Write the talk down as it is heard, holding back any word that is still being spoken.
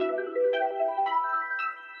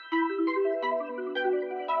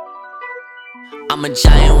I'm a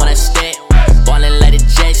giant when I step. Ballin' like the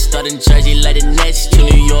Jets, starting Jersey like the Nets. To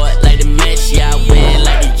New York like the Mets. Yeah, I win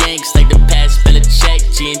like the Yanks, like the Pats, spell a check.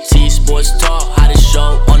 GNT Sports Talk, how to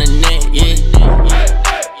show on the net,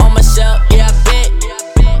 yeah. On myself, yeah, I bet,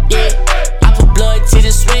 yeah. I put blood, tears,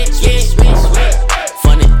 and sweat, yeah.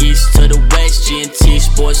 From the east to the west, GNT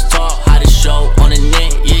Sports Talk, how to show on the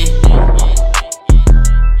net, yeah.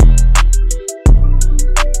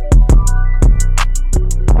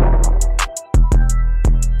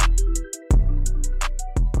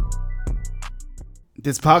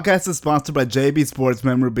 This podcast is sponsored by JB Sports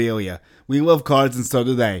Memorabilia. We love cards and so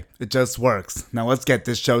do they. It just works. Now let's get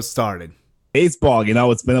this show started. Baseball,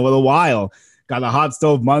 it's been a little while. Got a hot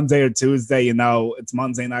stove Monday or Tuesday, it's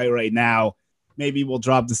Monday night right now. Maybe we'll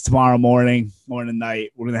drop this tomorrow morning or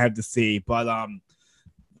tonight. We're going to have to see. But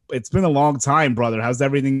it's been a long time, brother. How's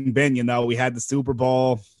everything been? We had the Super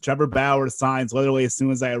Bowl. Trevor Bauer signs literally as soon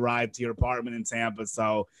as I arrived to your apartment in Tampa.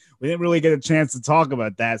 So we didn't really get a chance to talk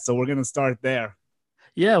about that. So we're going to start there.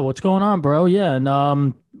 Yeah, what's going on, bro? Yeah,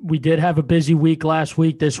 and we did have a busy week last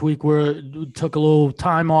week. This week we took a little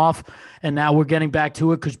time off, and now we're getting back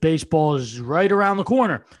to it because baseball is right around the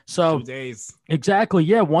corner. So 2 days. Exactly,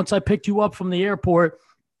 yeah. Once I picked you up from the airport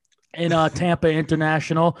in Tampa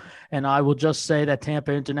International, and I will just say that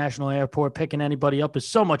Tampa International Airport, picking anybody up is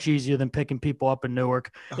so much easier than picking people up in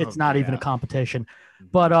Newark. It's not even a competition.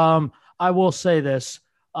 But I will say this.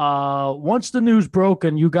 Once the news broke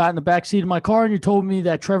and you got in the backseat of my car and you told me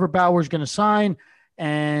that Trevor Bauer is going to sign,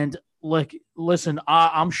 and listen,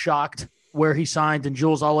 I'm shocked where he signed. And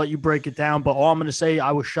Jules, I'll let you break it down, but all I'm going to say,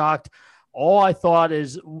 I was shocked. All I thought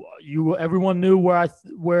is everyone knew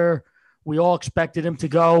where we all expected him to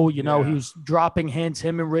go. He was dropping hints.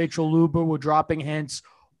 Him and Rachel Luber were dropping hints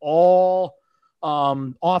all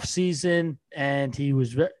off season, and he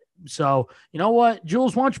was so. You know what,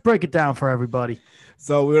 Jules? Why don't you break it down for everybody?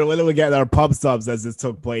 So we were literally getting our pub subs as this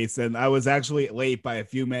took place, and I was actually late by a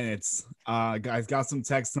few minutes. I got some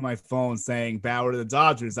text to my phone saying Bauer to the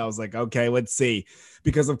Dodgers. I was like, okay, let's see.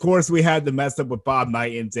 Because, of course, we had to mess up with Bob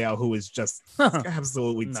Nightingale, who is just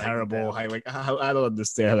absolutely terrible. I don't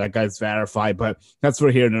understand how that guy's verified, but that's for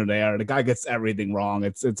here nor there. The guy gets everything wrong.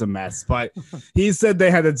 It's a mess. But he said they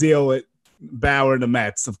had to deal with Bauer and the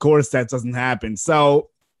Mets. Of course, that doesn't happen. So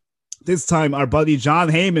this time, our buddy John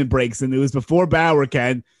Heyman breaks the news before Bauer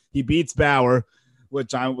can. He beats Bauer,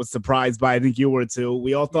 which I was surprised by. I think you were too.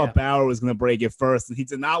 We all thought Bauer was going to break it first, and he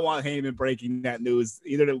did not want Heyman breaking that news.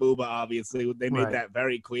 Either to Luba, obviously. They made that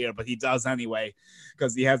very clear, but he does anyway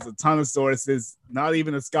because he has a ton of sources. Not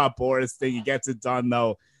even a Scott Boras thing. He gets it done,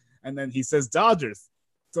 though. And then he says Dodgers.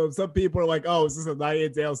 So some people are like, oh, is this a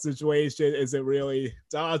Nightingale situation? Is it really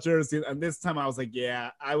Dodgers? And this time I was like,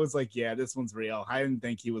 yeah, this one's real. I didn't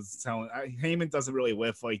think he was telling. Heyman doesn't really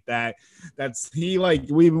whiff like that.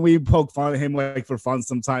 We poke fun at him for fun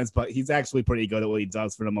sometimes, but he's actually pretty good at what he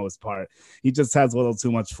does for the most part. He just has a little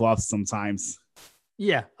too much fluff sometimes.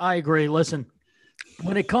 Yeah, I agree. Listen,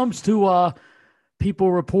 when it comes to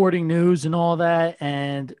people reporting news and all that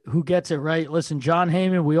and who gets it right. Listen, John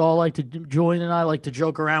Heyman, we all like to, Julian and I like to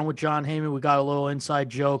joke around with John Heyman. We got a little inside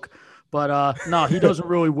joke, but no, he doesn't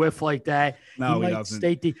really whiff like that. No, he doesn't.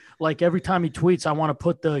 State every time he tweets, I want to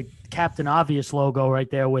put the Captain Obvious logo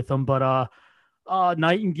right there with him. But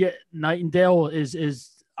Nightingale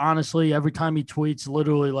is honestly, every time he tweets,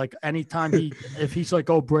 literally, anytime if he's like,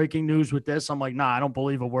 oh, breaking news with this, I'm like, nah, I don't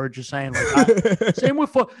believe a word you're saying. Same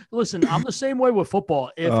with listen, I'm the same way with football.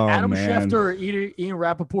 If Adam Schefter or Ian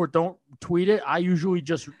Rappaport don't tweet it, I usually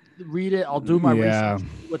just read it. I'll do my research,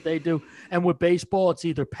 what they do. And with baseball, it's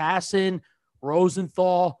either Passan,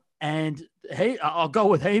 Rosenthal, and hey, I'll go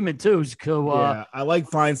with Heyman too. I like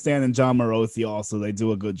Feinstein and John Morosi also. They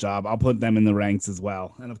do a good job. I'll put them in the ranks as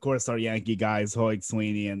well. And of course, our Yankee guys, Hoyt,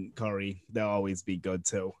 Sweeney, and Curry, they'll always be good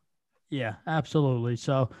too. Yeah, absolutely.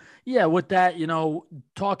 So, yeah, with that,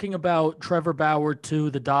 talking about Trevor Bauer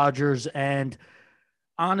to the Dodgers, and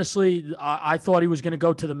honestly, I thought he was going to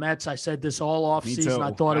go to the Mets. I said this all offseason.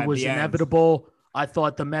 I thought it was inevitable. I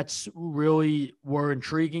thought the Mets really were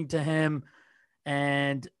intriguing to him.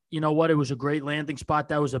 And you know what? It was a great landing spot.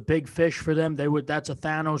 That was a big fish for them. That's a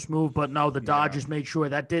Thanos move, but no, the Dodgers made sure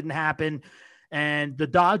that didn't happen. And the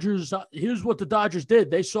Dodgers, here's what the Dodgers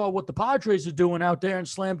did. They saw what the Padres are doing out there in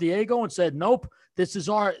Slam Diego and said, nope, this is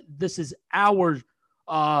our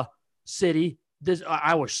city,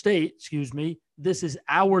 our state, excuse me. This is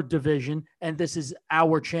our division, and this is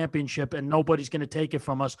our championship, and nobody's going to take it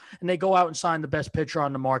from us. And they go out and sign the best pitcher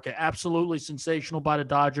on the market. Absolutely sensational by the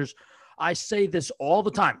Dodgers. I say this all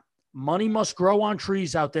the time. Money must grow on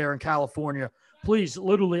trees out there in California. Please,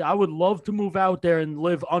 literally, I would love to move out there and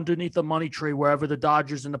live underneath the money tree wherever the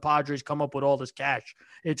Dodgers and the Padres come up with all this cash.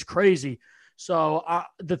 It's crazy. So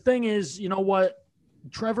the thing is, you know what?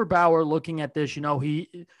 Trevor Bauer, looking at this,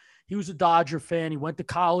 he was a Dodger fan. He went to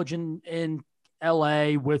college in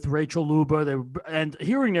LA with Rachel Luba. And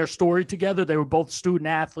hearing their story together, they were both student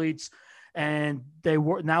athletes, and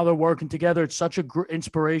now they're working together. It's such a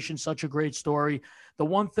inspiration, such a great story. The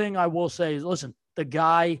one thing I will say is, listen, the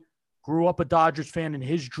guy grew up a Dodgers fan, and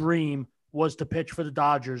his dream was to pitch for the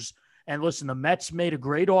Dodgers. And listen, the Mets made a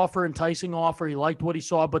great offer, enticing offer. He liked what he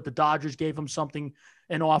saw, but the Dodgers gave him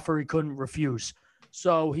an offer he couldn't refuse.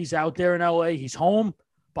 So he's out there in LA. He's home.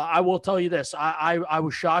 But I will tell you this. I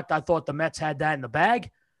was shocked. I thought the Mets had that in the bag.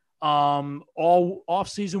 All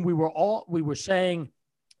offseason, we were saying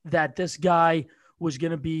that this guy was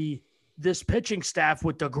going to be this pitching staff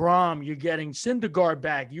with DeGrom. You're getting Syndergaard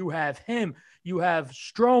back. You have him. You have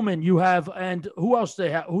Stroman. You have, and who else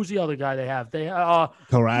they have? Who's the other guy they have? They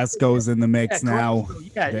Carrasco's in the mix now.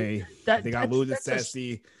 Yeah, they got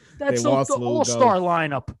Ludacessi. That's the all-star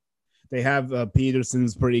lineup. They have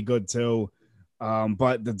Peterson's pretty good too.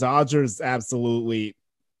 But the Dodgers absolutely,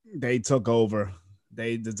 they took over.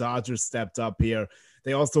 The Dodgers stepped up here.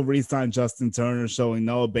 They also re-signed Justin Turner, showing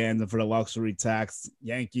no abandon for the luxury tax.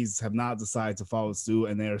 Yankees have not decided to follow suit,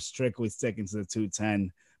 and they are strictly sticking to the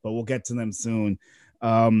 210. But we'll get to them soon.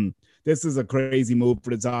 This is a crazy move for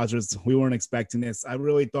the Dodgers. We weren't expecting this. I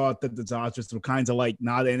really thought that the Dodgers were kind of like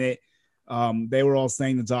not in it. They were all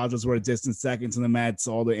saying the Dodgers were a distant second to the Mets,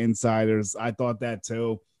 all the insiders. I thought that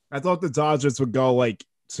too. I thought the Dodgers would go like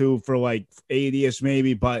 2 for like 80-ish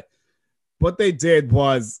maybe, but what they did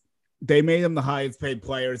was they made him the highest paid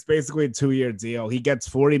player. It's basically a 2-year deal. He gets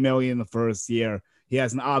 $40 million the first year. He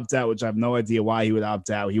has an opt-out, which I have no idea why he would opt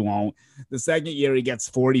out. He won't. The second year, he gets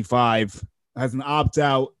 45, has an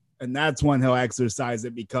opt-out, and that's when he'll exercise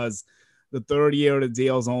it, because the third year of the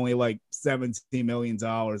deal is only like $17 million,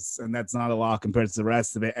 and that's not a lot compared to the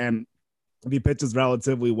rest of it. And if he pitches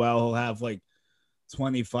relatively well, he'll have like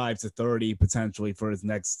 25 to 30 potentially for his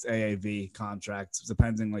next AAV contract,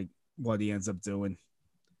 depending like what he ends up doing.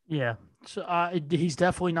 Yeah, so he's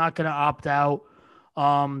definitely not going to opt out.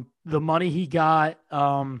 The money he got,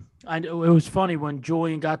 I know it was funny when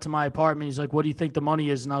Julian got to my apartment. He's like, "What do you think the money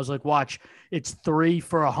is?" And I was like, "Watch, it's 3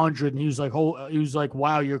 for 100." And he was like,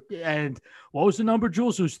 "Wow, you're." And what was the number,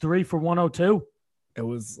 Jules? It was 3 for 102. It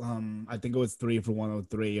was, I think it was 3 for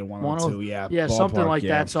 103 or 102. Yeah, yeah, ballpark, something like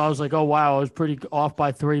that. So I was like, "Oh wow, I was pretty off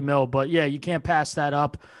by $3 million." But yeah, you can't pass that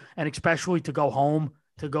up, and especially to go home,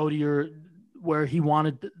 to go to where he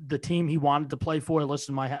wanted, the team he wanted to play for.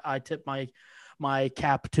 Listen, I tip my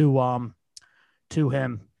cap to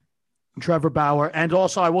him, Trevor Bauer. And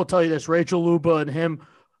also I will tell you this, Rachel Luba and him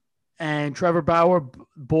and Trevor Bauer,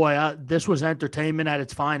 boy, this was entertainment at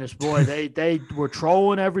its finest. Boy, they were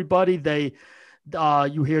trolling everybody.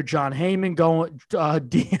 You hear John Heyman going,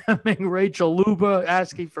 DMing Rachel Luba,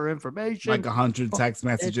 asking for information. Like 100 text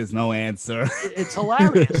messages, no answer. It's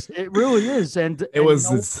hilarious. It really is. And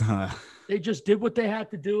they just did what they had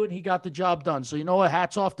to do, and he got the job done. So, you know what?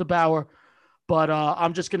 Hats off to Bauer. But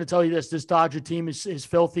I'm just going to tell you this Dodger team is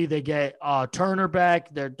filthy. They get Turner back.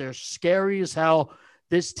 They're scary as hell.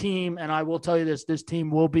 This team, and I will tell you this team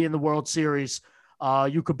will be in the World Series.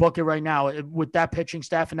 You could book it right now. With that pitching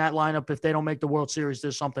staff and that lineup, if they don't make the World Series,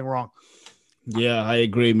 there's something wrong. Yeah, I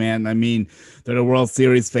agree, man. I mean, they're the World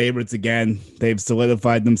Series favorites again. They've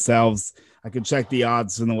solidified themselves. I could check the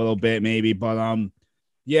odds in a little bit maybe, but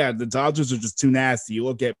yeah, the Dodgers are just too nasty. You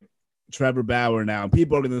look at Trevor Bauer now,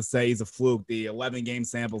 people are going to say he's a fluke. The 11-game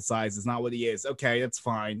sample size is not what he is. Okay, that's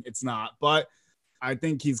fine. It's not. But I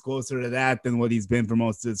think he's closer to that than what he's been for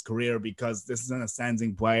most of his career, because this is an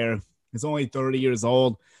ascending player. He's only 30 years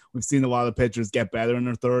old. We've seen a lot of pitchers get better in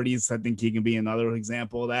their 30s. I think he can be another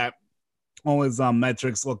example of that. All his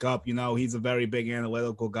metrics look up. You know, he's a very big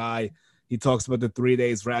analytical guy. He talks about the 3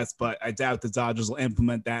 days rest, but I doubt the Dodgers will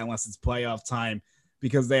implement that unless it's playoff time,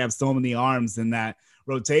 because they have so many arms in that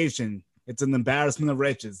rotation. It's an embarrassment of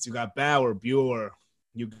riches. You got Bauer, Buehler,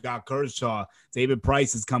 you got Kershaw, David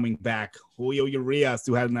Price is coming back, Julio Urias,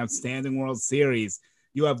 who had an outstanding World Series.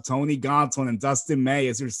 You have Tony Gonsolin and Dustin May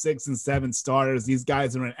as your 6 and 7 starters. These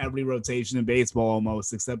guys are in every rotation in baseball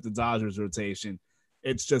almost, except the Dodgers rotation.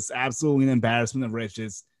 It's just absolutely an embarrassment of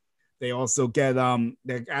riches. They also get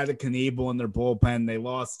they added Knievel in their bullpen. They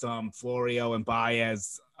lost Florio and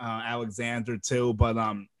Baez, Alexander too, but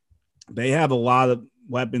they have a lot of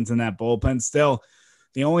weapons in that bullpen. Still,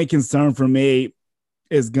 the only concern for me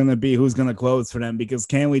is going to be who's going to close for them, because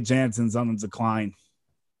Kenley Jansen's on the decline.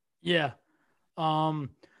 Yeah.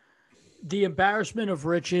 The embarrassment of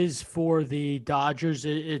riches for the Dodgers.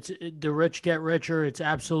 The rich get richer. It's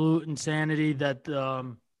absolute insanity that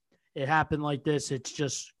it happened like this. It's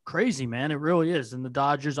just crazy, man. It really is. And the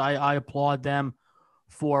Dodgers, I applaud them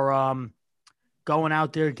for going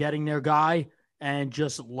out there, getting their guy, and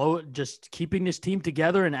just keeping this team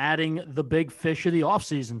together and adding the big fish of the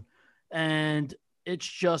offseason. And it's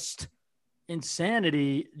just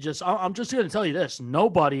insanity. I'm just going to tell you this.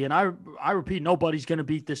 Nobody, and I repeat, nobody's going to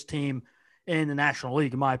beat this team in the National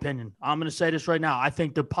League, in my opinion. I'm going to say this right now. I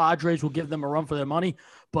think the Padres will give them a run for their money,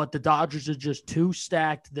 but the Dodgers are just too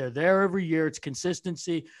stacked. They're there every year. It's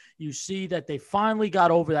consistency. You see that they finally got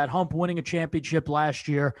over that hump, winning a championship last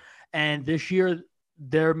year. And this year,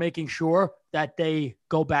 they're making sure that they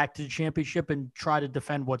go back to the championship and try to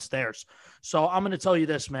defend what's theirs. So I'm going to tell you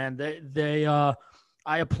this, man.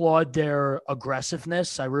 I applaud their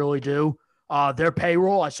aggressiveness. I really do. Their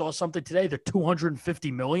payroll, I saw something today. They're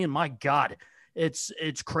 $250 million. My God, it's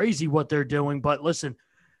crazy what they're doing. But listen,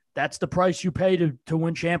 that's the price you pay to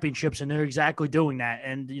win championships, and they're exactly doing that.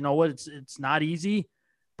 And you know what? It's not easy,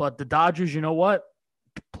 but the Dodgers, you know what?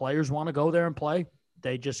 Players want to go there and play.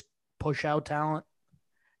 They just push out talent,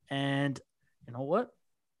 and you know what?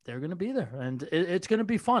 They're going to be there, and it's going to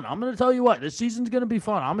be fun. I'm going to tell you what, this season's going to be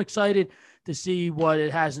fun. I'm excited to see what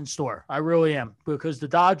it has in store. I really am, because the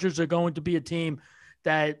Dodgers are going to be a team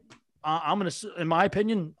that I'm going to, in my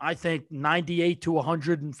opinion, I think 98 to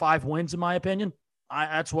 105 wins, in my opinion.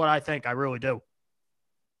 That's what I think. I really do.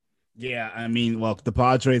 Yeah, I mean, look, the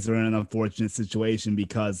Padres are in an unfortunate situation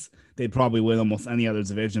because they'd probably win almost any other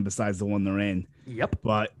division besides the one they're in. Yep.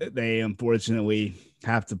 But they unfortunately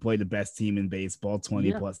have to play the best team in baseball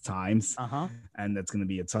 20 plus times. And that's going to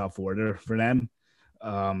be a tough order for them.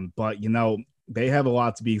 But, you know, they have a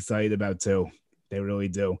lot to be excited about, too. They really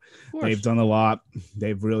do. They've done a lot.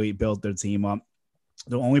 They've really built their team up.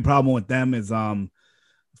 The only problem with them is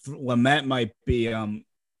Lamet might be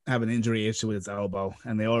have an injury issue with his elbow,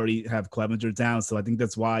 and they already have Clevenger down. So I think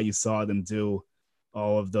that's why you saw them do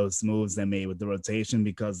all of those moves they made with the rotation,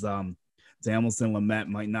 because Samuelson Lamet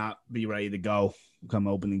might not be ready to go come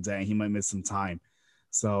opening day. He might miss some time.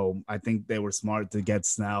 So I think they were smart to get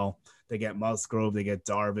Snell. They get Musgrove. They get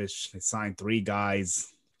Darvish. They signed 3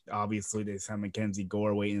 guys. Obviously, they have Mackenzie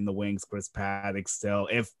Gore waiting in the wings, Chris Paddock still.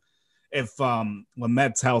 If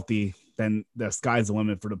Lamet's healthy, then the sky's the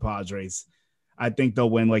limit for the Padres. I think they'll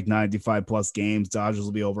win like 95 plus games. Dodgers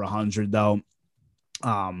will be over 100 though.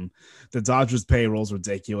 The Dodgers payroll's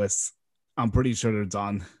ridiculous. I'm pretty sure they're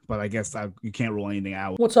done, but I guess you can't rule anything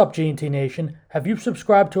out. What's up, G&T Nation? Have you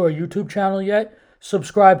subscribed to our YouTube channel yet?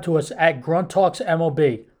 Subscribe to us at Grunt Talks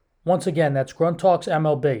MLB. Once again, that's Grunt Talks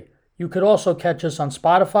MLB. You could also catch us on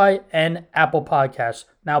Spotify and Apple Podcasts.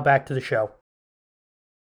 Now back to the show.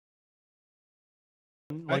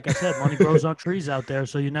 Like I said, money grows on trees out there,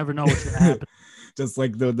 so you never know what's going to happen. Just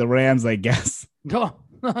like the Rams, I guess. Oh,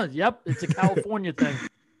 yep, it's a California thing.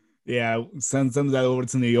 Yeah, send some of that over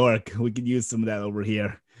to New York. We could use some of that over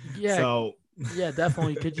here. Yeah, so yeah,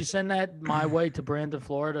 definitely. Could you send that my way to Brandon,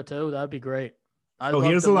 Florida, too? That'd be great.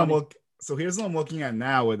 Here's what I'm looking at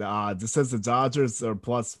now with the odds. It says the Dodgers are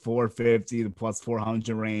plus 450 to plus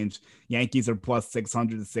 400 range. Yankees are plus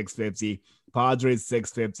 600 to 650. Padres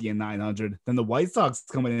 650 and 900. Then the White Sox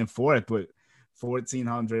coming in fourth with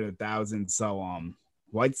 1,400, 1,000. So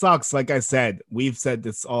White Sox, like I said, we've said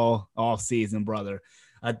this all season, brother.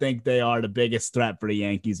 I think they are the biggest threat for the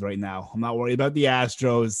Yankees right now. I'm not worried about the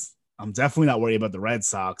Astros. I'm definitely not worried about the Red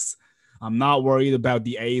Sox. I'm not worried about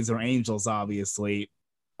the A's or Angels, obviously.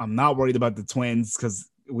 I'm not worried about the Twins because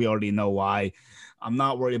we already know why. I'm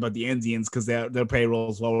not worried about the Indians because their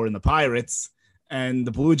payroll is lower than the Pirates. And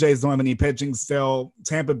the Blue Jays don't have any pitching still.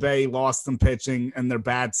 Tampa Bay lost some pitching, and their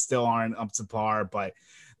bats still aren't up to par, but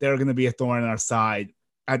they're going to be a thorn in our side.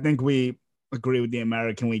 I think we agree with the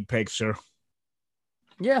American League picture.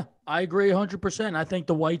 Yeah, I agree 100%. I think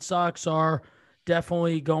the White Sox are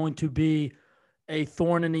definitely going to be a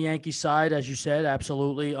thorn in the Yankee side, as you said.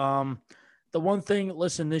 Absolutely. The one thing,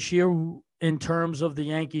 listen, this year in terms of the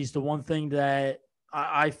Yankees, the one thing that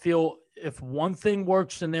I feel if one thing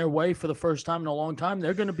works in their way for the first time in a long time,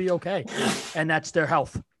 they're going to be okay. And that's their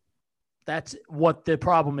health. That's what the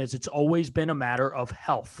problem is. It's always been a matter of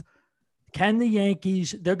health. Can the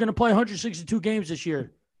Yankees, they're going to play 162 games this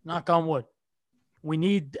year. Knock on wood. We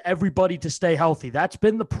need everybody to stay healthy. That's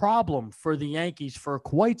been the problem for the Yankees for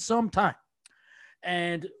quite some time.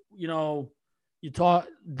 And, you know, you talk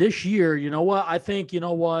this year, you know what? I think, you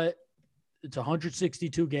know what? It's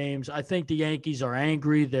 162 games. I think the Yankees are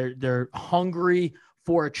angry. They're hungry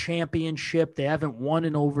for a championship. They haven't won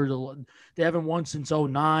since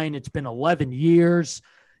 2009. It's been 11 years.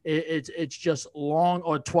 It's just long,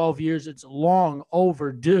 or 12 years. It's long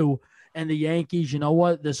overdue. And the Yankees, you know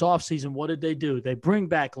what? This offseason, what did they do? They bring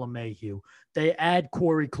back LeMahieu. They add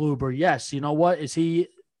Corey Kluber. Yes, you know what? Is he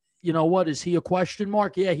a question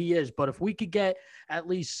mark? Yeah, he is. But if we could get at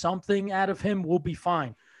least something out of him, we'll be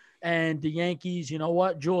fine. And the Yankees, you know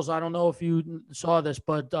what, Jules, I don't know if you saw this,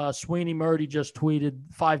 but Sweeney Murdy just tweeted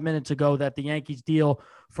 5 minutes ago that the Yankees deal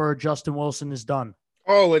for Justin Wilson is done.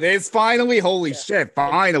 Oh, it is finally? Holy shit,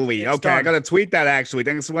 finally. It's okay, done. I got to tweet that actually.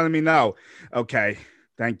 Thanks for letting me know. Okay,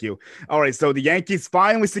 thank you. All right, so the Yankees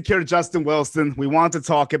finally secured Justin Wilson. We want to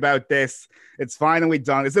talk about this. It's finally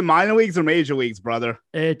done. Is it minor leagues or major leagues, brother?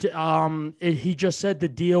 He just said the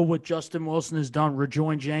deal with Justin Wilson is done.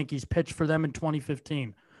 Rejoined Yankees, pitched for them in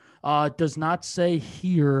 2015. It does not say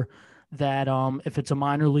here that if it's a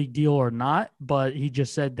minor league deal or not, but he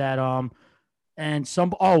just said that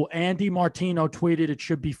Andy Martino tweeted it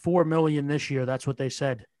should be $4 million this year. That's what they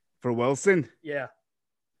said. For Wilson? Yeah.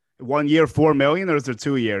 1 year, $4 million, or is there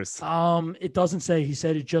 2 years? It doesn't say. He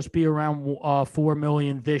said it'd just be around $4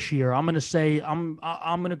 million this year. I'm gonna say I'm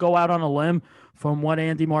gonna go out on a limb from what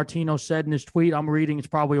Andy Martino said in his tweet. I'm reading it's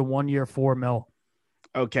probably a 1 year, $4 million.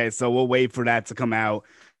 Okay, so we'll wait for that to come out.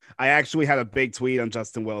 I actually had a big tweet on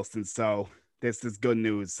Justin Wilson, so this is good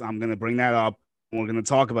news. I'm gonna bring that up. We're going to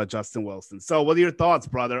talk about Justin Wilson. So what are your thoughts,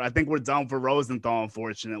 brother? I think we're done for Rosenthal,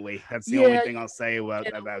 unfortunately. That's the only thing I'll say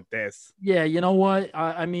about this. Yeah, you know what?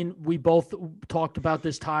 I mean, we both talked about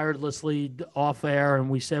this tirelessly off air, and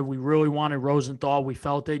we said we really wanted Rosenthal. We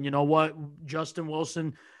felt it. And you know what? Justin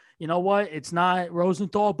Wilson, you know what? It's not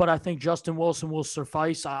Rosenthal, but I think Justin Wilson will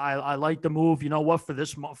suffice. I like the move. You know what? For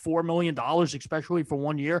this $4 million, especially for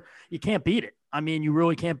 1 year, you can't beat it. I mean, you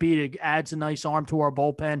really can't beat it. It adds a nice arm to our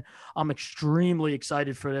bullpen. I'm extremely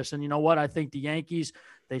excited for this. And you know what? I think the Yankees,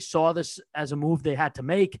 they saw this as a move they had to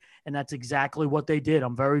make, and that's exactly what they did.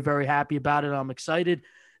 I'm very, very happy about it. I'm excited.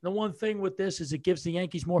 The one thing with this is it gives the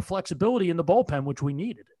Yankees more flexibility in the bullpen, which we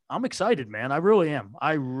needed. I'm excited, man. I really am.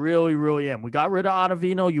 I really, really am. We got rid of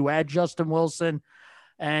Ottavino. You add Justin Wilson.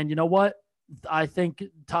 And you know what? I think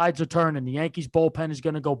tides are turning. The Yankees bullpen is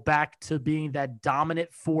going to go back to being that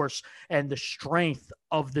dominant force and the strength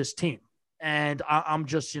of this team. And I'm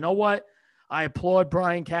just, you know what? I applaud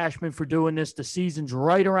Brian Cashman for doing this. The season's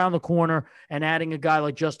right around the corner, and adding a guy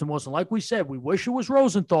like Justin Wilson. Like we said, we wish it was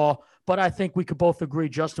Rosenthal, but I think we could both agree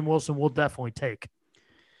Justin Wilson will definitely take.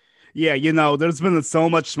 Yeah, you know, there's been so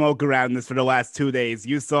much smoke around this for the last 2 days.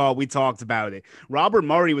 You saw, we talked about it. Robert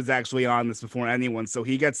Murray was actually on this before anyone, so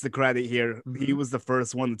he gets the credit here. Mm-hmm. He was the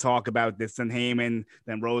first one to talk about this, and Heyman,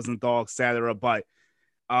 then Rosenthal, etc. But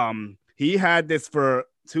he had this for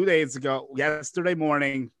 2 days ago. Yesterday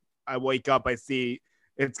morning, I wake up, I see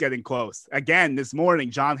it's getting close. Again, this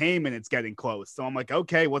morning, John Heyman, it's getting close. So I'm like,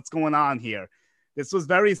 okay, what's going on here? This was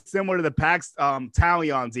very similar to the Pax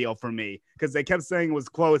Talion deal for me, because they kept saying it was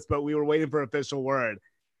close, but we were waiting for official word.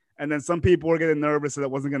 And then some people were getting nervous that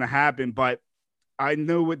it wasn't going to happen, but I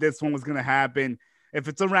knew what this one was going to happen. If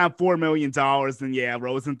it's around $4 million, then yeah,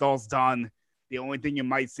 Rosenthal's done. The only thing you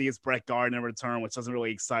might see is Brett Gardner return, which doesn't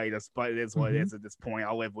really excite us, but it is what it is at this point.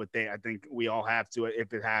 I'll live with it. I think we all have to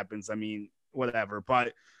if it happens. I mean, whatever.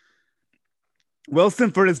 But Wilson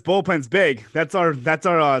for this bullpen's big. That's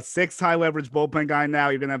our sixth high leverage bullpen guy now.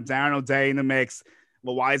 You're gonna have Darren O'Day in the mix.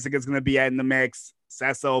 Loizaga is gonna be in the mix.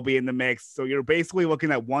 Sessa will be in the mix. So you're basically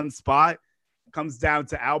looking at one spot. It comes down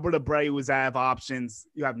to Albert Abreu, who's out of options.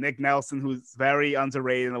 You have Nick Nelson, who's very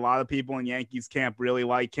underrated. A lot of people in Yankees camp really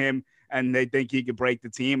like him, and they think he could break the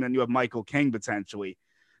team. And then you have Michael King potentially.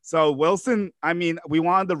 So Wilson, I mean, we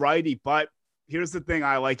wanted the righty, but here's the thing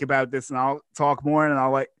I like about this, and I'll talk more, and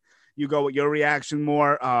I'll let you go with your reaction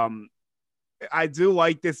more. I do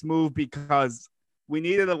like this move because we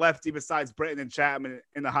needed a lefty besides Britton and Chapman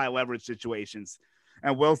in the high leverage situations.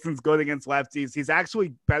 And Wilson's good against lefties. He's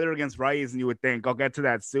actually better against righties than you would think. I'll get to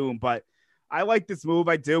that soon. But I like this move.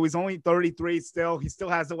 I do. He's only 33 still. He still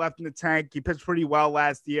has it left in the tank. He pitched pretty well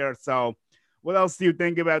last year. So what else do you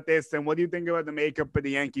think about this? And what do you think about the makeup of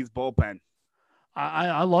the Yankees bullpen?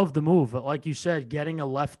 I love the move. Like you said, getting a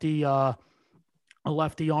lefty arm in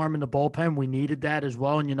the bullpen, we needed that as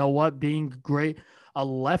well. And you know what? Being great, a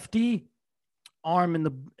lefty arm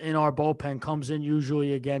in our bullpen comes in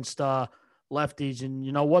usually against lefties. And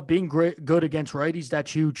you know what? Being good against righties,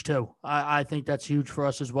 that's huge too. I think that's huge for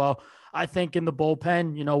us as well. I think in the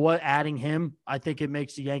bullpen, you know what? Adding him, I think it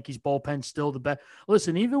makes the Yankees bullpen still the best.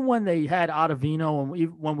 Listen, even when they had Ottavino,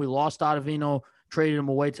 and when we lost Ottavino, traded him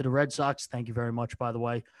away to the Red Sox. Thank you very much, by the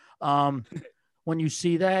way. When you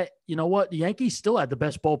see that, you know what? The Yankees still had the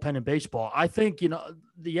best bullpen in baseball. I think, you know,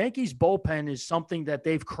 the Yankees bullpen is something that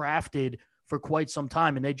they've crafted for quite some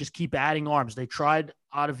time, and they just keep adding arms. They tried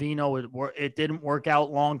Ottavino. It didn't work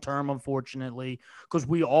out long term, unfortunately, because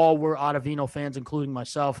we all were Ottavino fans, including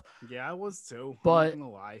myself. Yeah, I was too. But I'm not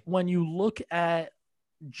gonna lie. when you look at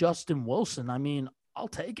Justin Wilson, I mean, I'll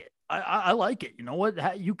take it. I like it. You know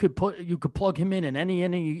what? You could plug him in any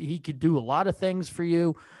inning. He could do a lot of things for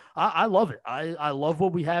you. I love it. I love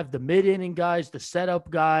what we have. The mid inning guys, the setup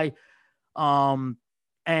guy,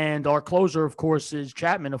 and our closer, of course, is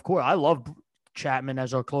Chapman. Of course, I love Chapman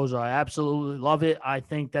as our closer. I absolutely love it. I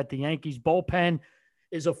think that the Yankees bullpen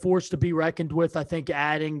is a force to be reckoned with. I think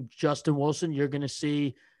adding Justin Wilson, you're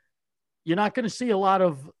not going to see a lot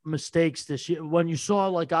of mistakes this year. When you saw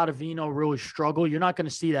like Ottavino really struggle, you're not going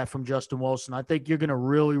to see that from Justin Wilson. I think you're going to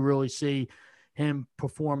really, really see him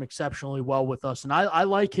perform exceptionally well with us. And I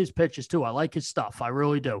like his pitches too. I like his stuff. I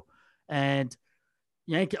really do. And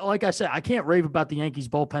like I said, I can't rave about the Yankees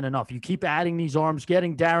bullpen enough. You keep adding these arms,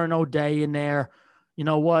 getting Darren O'Day in there. You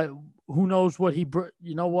know what? Who knows what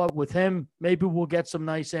with him, maybe we'll get some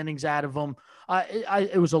nice innings out of him.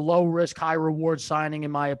 It was a low risk, high reward signing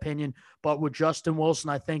in my opinion. But with Justin Wilson,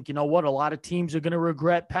 I think, you know what? A lot of teams are going to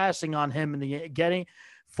regret passing on him and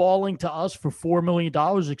falling to us for $4 million,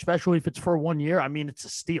 especially if it's for 1 year. I mean, it's a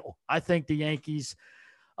steal. I think the Yankees,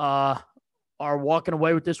 are walking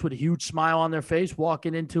away with this with a huge smile on their face,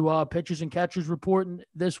 walking into pitchers and catchers report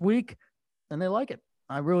this week, and they like it.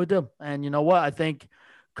 I really do. And you know what? I think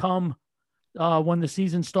come when the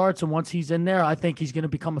season starts and once he's in there, I think he's going to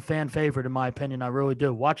become a fan favorite, in my opinion. I really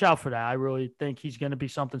do. Watch out for that. I really think he's going to be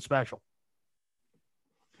something special.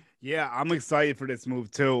 Yeah, I'm excited for this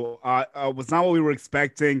move too. Was not what we were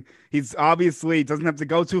expecting. He's obviously doesn't have to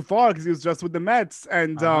go too far because he was just with the Mets.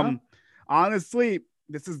 And honestly,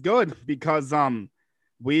 this is good because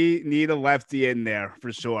we need a lefty in there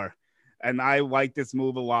for sure. And I like this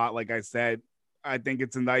move a lot. Like I said, I think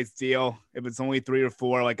it's a nice deal. If it's only 3 or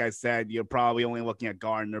 4, like I said, you're probably only looking at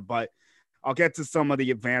Gardner. But I'll get to some of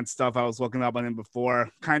the advanced stuff I was looking up on him before.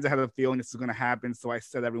 Kind of had a feeling this was going to happen, so I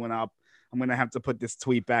set everyone up. I'm going to have to put this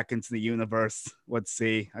tweet back into the universe. Let's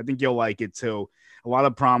see. I think you'll like it too. A lot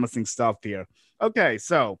of promising stuff here. Okay,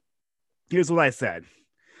 so here's what I said.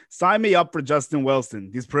 Sign me up for Justin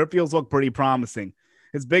Wilson. These peripherals look pretty promising.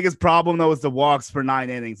 His biggest problem, though, is the walks per 9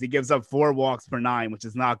 innings. He gives up 4 walks per 9, which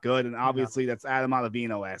is not good. And obviously, that's Adam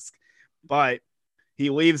Ottavino-esque. But he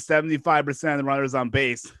leaves 75% of the runners on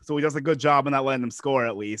base. So he does a good job of not letting them score,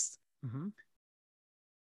 at least.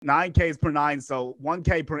 9 Ks per 9. So 1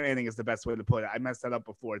 K per inning is the best way to put it. I messed that up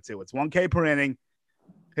before, too. It's 1 K per inning.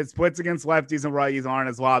 His splits against lefties and righties aren't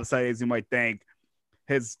as lopsided as you might think.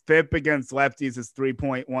 His FIP against lefties is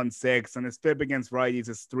 3.16, and his FIP against righties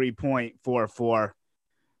is 3.44.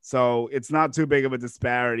 So it's not too big of a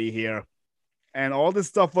disparity here. And all this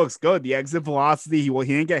stuff looks good. The exit velocity, he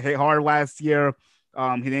didn't get hit hard last year.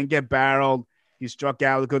 He didn't get barreled. He struck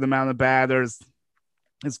out a good amount of batters.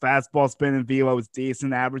 His fastball spin and velo is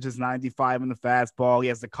decent. Averages 95 in the fastball. He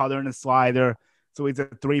has the cutter and the slider. So he's a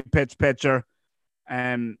 3-pitch pitcher.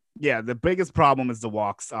 And yeah, the biggest problem is the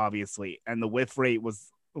walks, obviously, and the whiff rate was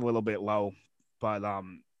a little bit low, but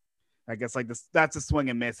I guess like this, that's a swing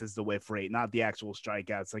and miss is the whiff rate, not the actual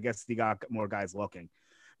strikeouts. I guess he got more guys looking,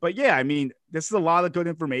 but yeah, I mean, this is a lot of good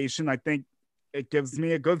information. I think it gives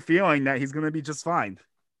me a good feeling that he's going to be just fine.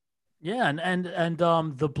 Yeah, and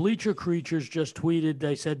the Bleacher Creatures just tweeted.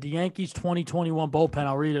 They said the Yankees 2021 bullpen.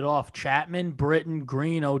 I'll read it off: Chapman, Britton,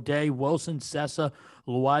 Green, O'Day, Wilson, Sessa,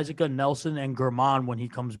 Loaisiga, Nelson, and Germán when he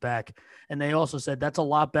comes back. And they also said that's a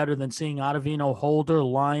lot better than seeing Ottavino, Holder,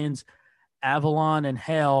 Lyons, Avalon, and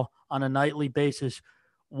Hale on a nightly basis.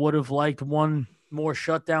 Would have liked one more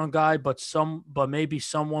shutdown guy, but maybe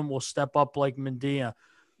someone will step up like Medina.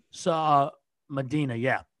 Medina,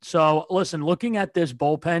 yeah. So, listen, looking at this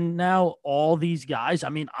bullpen now, all these guys, I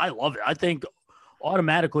mean, I love it. I think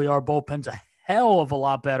automatically our bullpen's a hell of a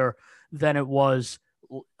lot better than it was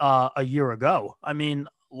a year ago. I mean,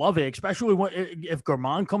 love it, especially if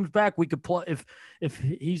Germán comes back, we could plug if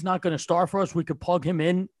he's not going to start for us, we could plug him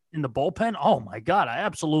in the bullpen. Oh my God, I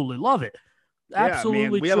absolutely love it. Absolutely,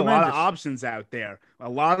 man, we have a lot of options out there. A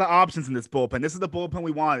lot of options in this bullpen. This is the bullpen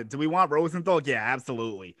we wanted. Do we want Rosenthal? Yeah,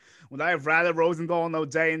 absolutely. Would I have rather Rosenthal and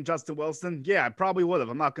O'Day and Justin Wilson? Yeah, I probably would have.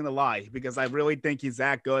 I'm not going to lie because I really think he's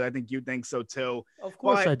that good. I think you think so too. Of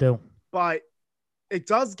course I do. But it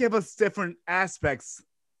does give us different aspects,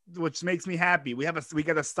 which makes me happy. We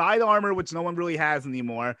get a side armor, which no one really has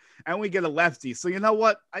anymore, and we get a lefty. So you know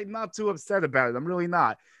what? I'm not too upset about it. I'm really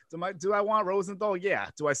not. Do I want Rosenthal? Yeah.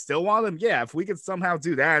 Do I still want him? Yeah. If we could somehow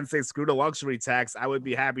do that and say screw the luxury tax, I would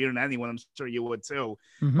be happier than anyone. I'm sure you would too.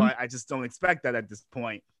 Mm-hmm. But I just don't expect that at this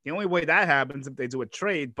point. The only way that happens if they do a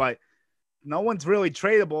trade. But no one's really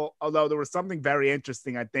tradable, although there was something very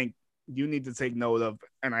interesting I think you need to take note of.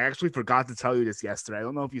 And I actually forgot to tell you this yesterday. I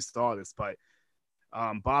don't know if you saw this, but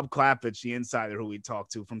Bob Klappich, the insider who we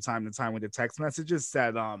talked to from time to time with the text messages,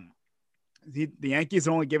 said the Yankees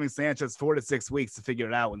are only giving Sanchez 4 to 6 weeks to figure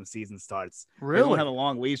it out when the season starts. Really? They don't have a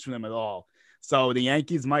long leash from him at all. So the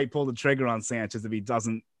Yankees might pull the trigger on Sanchez if he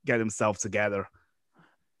doesn't get himself together.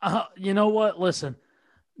 You know what? Listen,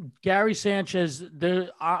 Gary Sanchez,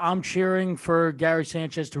 I'm cheering for Gary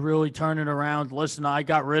Sanchez to really turn it around. Listen, I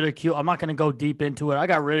got ridicule. I'm not going to go deep into it. I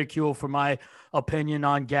got ridicule for my opinion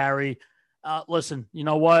on Gary. Listen, you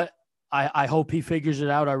know what? I hope he figures it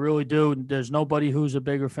out. I really do. There's nobody who's a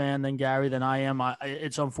bigger fan than Gary than I am.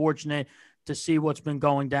 It's unfortunate to see what's been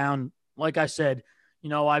going down. Like I said, you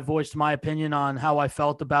know, I voiced my opinion on how I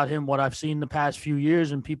felt about him, what I've seen the past few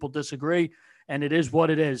years, and people disagree, and it is what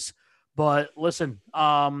it is. But listen,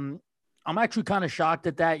 I'm actually kind of shocked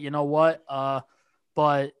at that. You know what?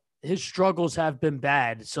 But his struggles have been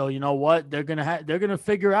bad. So you know what? They're gonna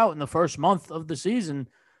figure out in the first month of the season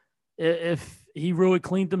if he really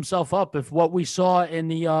cleaned himself up. If what we saw in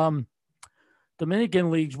the Dominican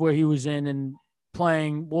leagues where he was in and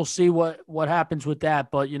playing, we'll see what happens with that.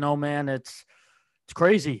 But you know, man, it's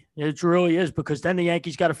crazy. It really is, because then the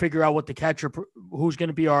Yankees got to figure out what the catcher, who's going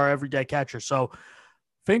to be our everyday catcher. So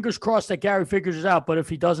fingers crossed that Gary figures it out. But if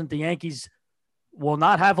he doesn't, the Yankees will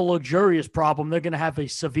not have a luxurious problem. They're going to have a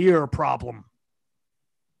severe problem.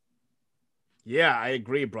 Yeah, I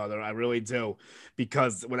agree, brother. I really do.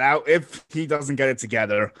 Because if he doesn't get it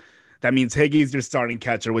together, that means Higgy's your starting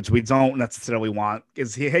catcher, which we don't necessarily want.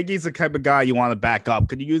 Higgy's the type of guy you want to back up.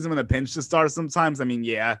 Could you use him in a pinch to start sometimes? I mean,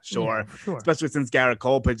 yeah, sure. Yeah, sure. Especially since Garrett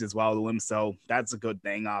Cole pitches well to him. So that's a good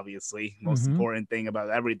thing, obviously. Most important thing about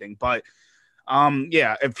everything. But,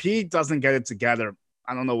 yeah, if he doesn't get it together,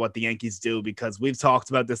 I don't know what the Yankees do, because we've talked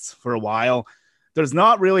about this for a while. There's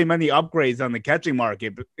not really many upgrades on the catching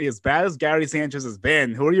market. But as bad as Gary Sanchez has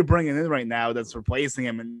been, who are you bringing in right now that's replacing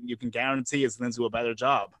him and you can guarantee is going to do a better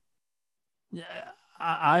job? Yeah,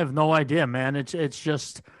 I have no idea, man. It's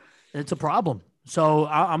a problem. So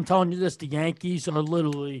I'm telling you this, the Yankees are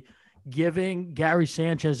literally giving Gary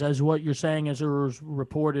Sanchez, as what you're saying, as it was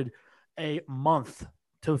reported, a month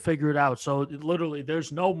to figure it out. So literally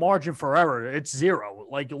there's no margin for error. It's zero.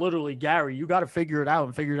 Like literally, Gary, you got to figure it out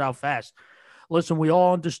and figure it out fast. Listen, we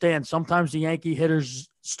all understand sometimes the Yankee hitters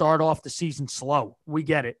start off the season slow. We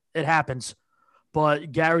get it. It happens.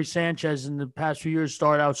 But Gary Sanchez in the past few years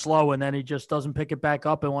started out slow, and then he just doesn't pick it back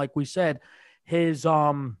up. And like we said, his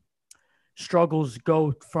struggles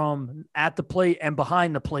go from at the plate and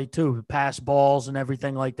behind the plate too, pass balls and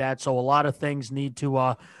everything like that. So a lot of things need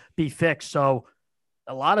to be fixed. So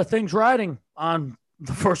a lot of things riding on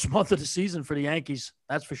the first month of the season for the Yankees.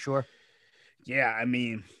 That's for sure. Yeah, I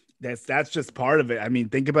mean, that's just part of it. I mean,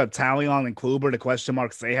 think about Talion and Kluber, the question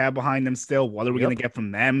marks they have behind them still. What are we going to get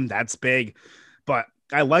from them? That's big. But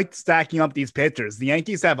I like stacking up these pitchers. The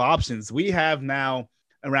Yankees have options. We have now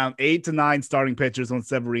around 8 to 9 starting pitchers when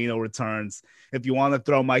Severino returns. If you want to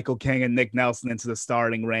throw Michael King and Nick Nelson into the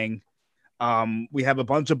starting ring, we have a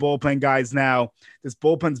bunch of bullpen guys now. This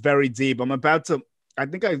bullpen's very deep. I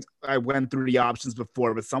think I went through the options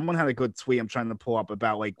before, but someone had a good tweet I'm trying to pull up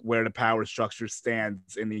about like where the power structure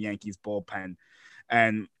stands in the Yankees bullpen.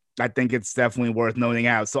 And I think it's definitely worth noting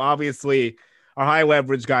out. So obviously our high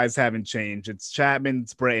leverage guys haven't changed. It's Chapman,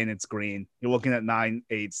 it's Britton, it's Green. You're looking at 9,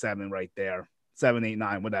 8, 7 right there. 7, 8,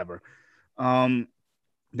 9, whatever. Then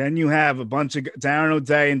you have a bunch of Darren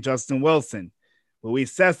O'Day and Justin Wilson,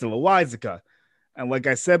 Luis Cessa, Loizica. And like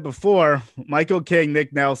I said before, Michael King,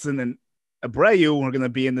 Nick Nelson, and Abreu are going to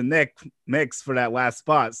be in the mix for that last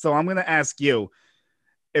spot. So I'm going to ask you,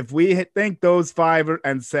 if we think those 5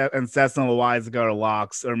 and Cessa and Loizica are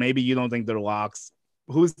locks, or maybe you don't think they're locks,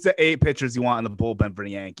 who's the 8 pitchers you want in the bullpen for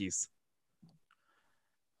the Yankees?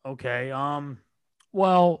 Okay.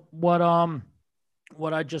 Well, what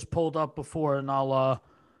I just pulled up before, and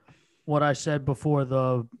what I said before, in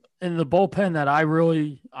the bullpen that I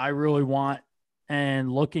really want,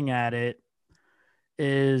 and looking at it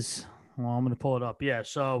is, well, I'm going to pull it up. Yeah.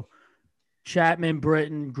 So Chapman,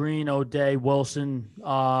 Britton, Green, O'Day, Wilson.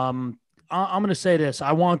 I'm going to say this.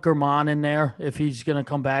 I want Germán in there if he's going to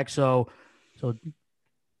come back. So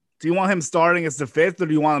do you want him starting as the 5th, or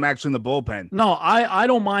do you want him actually in the bullpen? No, I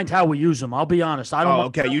don't mind how we use him. I'll be honest. I don't. Oh,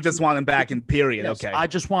 okay. You just want him back in period. Yes, okay. I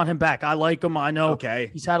just want him back. I like him. I know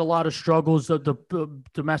he's had a lot of struggles. The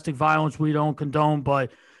domestic violence we don't condone,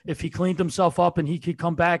 but if he cleaned himself up and he could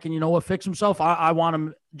come back and fix himself, I want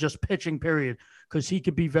him just pitching period, because he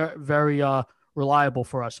could be very, very reliable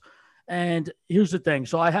for us. And here's the thing.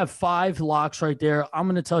 So I have 5 locks right there. I'm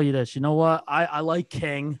going to tell you this. You know what? I like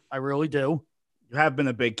King. I really do. You have been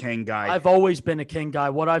a big King guy. I've always been a King guy.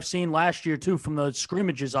 What I've seen last year, too, from the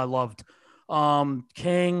scrimmages I loved.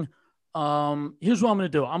 King. Here's what I'm going to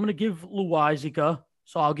do. I'm going to give Loaisiga.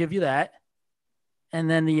 So I'll give you that. And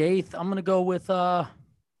then the 8th, I'm going to go with, you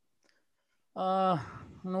know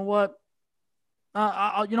what?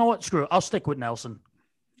 You know what? Screw it. I'll stick with Nelson.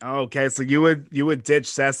 Okay, so you would ditch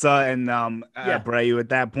Sessa and Abreu at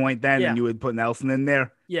that point then, and you would put Nelson in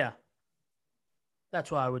there? Yeah. That's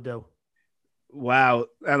what I would do. Wow.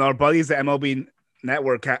 And our buddies at MLB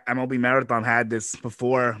Network, MLB Marathon had this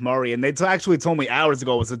before Murray, and they actually told me hours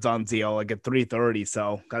ago it was a done deal, like at 3:30,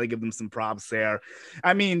 so got to give them some props there.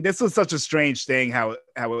 I mean, this was such a strange thing how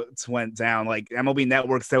it went down. Like MLB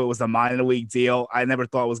Network said it was a minor league deal. I never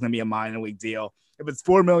thought it was going to be a minor league deal. If it's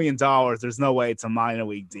 $4 million, there's no way it's a minor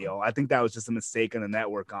league deal. I think that was just a mistake on the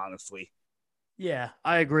network, honestly. Yeah,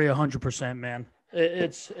 I agree 100%, man.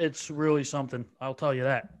 It's really something. I'll tell you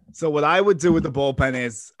that. So what I would do with the bullpen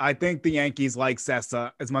is I think the Yankees like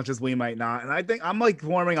Sessa as much as we might not. And I think I'm like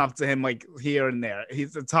warming up to him like here and there.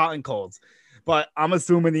 It's hot and cold. But I'm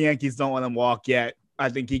assuming the Yankees don't let him walk yet. I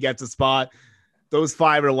think he gets a spot. Those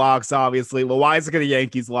 5 are locks, obviously. Loaisiga the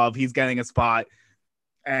Yankees love. He's getting a spot.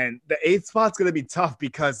 And the 8th spot's going to be tough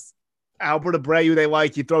because Albert Abreu, they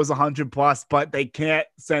like, he throws 100 plus, but they can't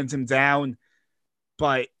send him down.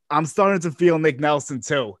 But I'm starting to feel Nick Nelson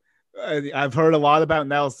too. I've heard a lot about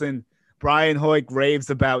Nelson. Brian Hoyk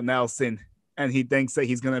raves about Nelson, and he thinks that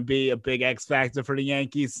he's going to be a big X factor for the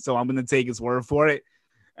Yankees. So I'm going to take his word for it.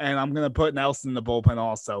 And I'm going to put Nelson in the bullpen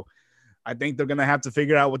also. I think they're going to have to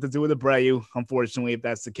figure out what to do with Abreu, unfortunately, if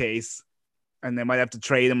that's the case. And they might have to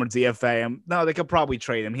trade him or DFA him. No, they could probably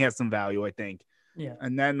trade him. He has some value, I think. Yeah.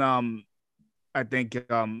 And then I think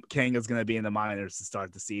King is going to be in the minors to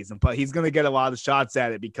start the season. But he's going to get a lot of shots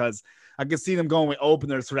at it because I can see them going with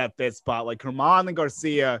openers for that 5th spot. Like Herman and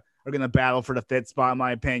Garcia are going to battle for the 5th spot, in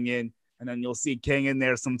my opinion. And then you'll see King in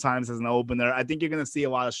there sometimes as an opener. I think you're going to see a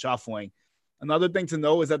lot of shuffling. Another thing to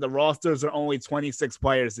know is that the rosters are only 26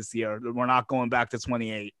 players this year. We're not going back to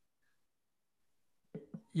 28.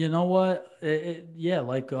 You know what? Here's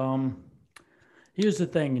the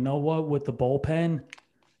thing. You know what? With the bullpen,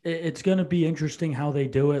 it's going to be interesting how they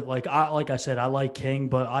do it. Like I said, I like King,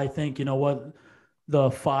 but I think, you know what? The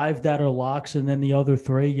 5 that are locks and then the other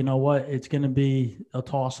 3, you know what? It's going to be a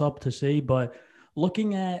toss-up to see. But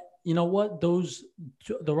looking at, you know what?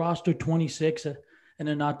 The roster 26 and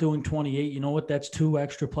they're not doing 28. You know what? That's 2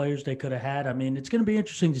 extra players they could have had. I mean, it's going to be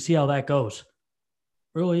interesting to see how that goes.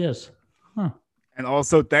 It really is. Huh. And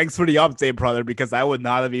also, thanks for the update, brother, because I would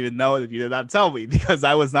not have even known if you did not tell me because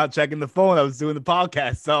I was not checking the phone. I was doing the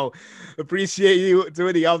podcast. So appreciate you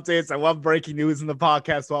doing the updates. I love breaking news in the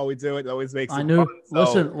podcast while we do it. It always makes it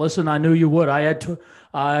fun. Listen, I knew you would.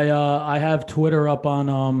 I have Twitter up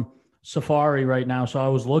on Safari right now. So I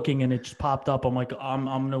was looking and it just popped up. I'm like, I'm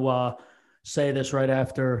going to say this right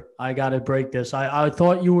after I got to break this. I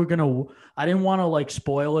thought you were going to, I didn't want to like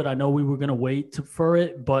spoil it. I know we were going to wait for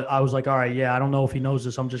it, but I was like, all right, yeah, I don't know if he knows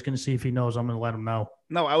this. I'm just going to see if he knows. I'm going to let him know.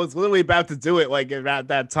 No, I was literally about to do it like at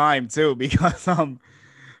that time too, because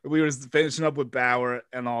we were finishing up with Bauer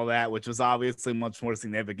and all that, which was obviously much more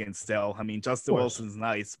significant still. I mean, Justin Wilson's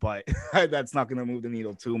nice, but that's not going to move the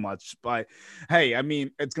needle too much. But hey, I mean,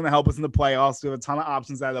 it's going to help us in the playoffs. We have a ton of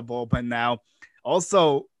options out of the bullpen now.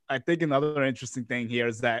 Also, I think another interesting thing here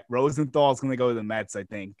is that Rosenthal is going to go to the Mets, I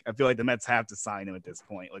think. I feel like the Mets have to sign him at this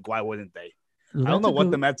point. Like, why wouldn't they? I don't know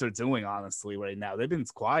what the Mets are doing, honestly, right now. They've been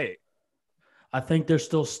quiet. I think they're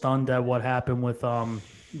still stunned at what happened with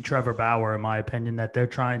Trevor Bauer, in my opinion, that they're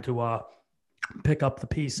trying to pick up the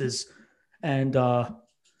pieces and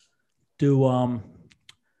do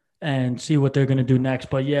and see what they're going to do next.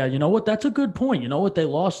 But, yeah, you know what? That's a good point. You know what? They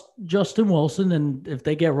lost Justin Wilson, and if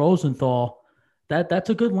they get Rosenthal – that's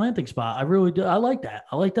a good landing spot. I really do. I like that.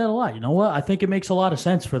 I like that a lot. You know what? I think it makes a lot of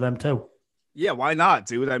sense for them too. Yeah, why not,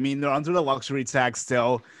 dude? I mean, they're under the luxury tax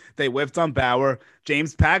still. They whiffed on Bauer.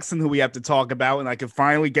 James Paxton, who we have to talk about, and I can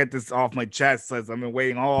finally get this off my chest, says I've been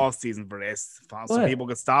waiting all off season for this. So people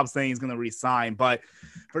can stop saying he's going to resign. But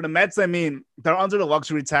for the Mets, I mean, they're under the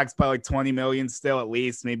luxury tax by like $20 million still, at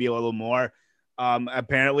least, maybe a little more.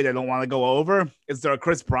 Apparently, they don't want to go over. Is there a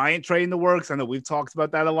Chris Bryant trade in the works? I know we've talked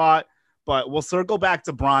about that a lot. But we'll circle back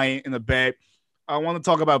to Bryant in a bit. I want to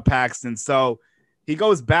talk about Paxton. So he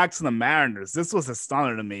goes back to the Mariners. This was a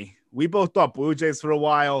stunner to me. We both thought Blue Jays for a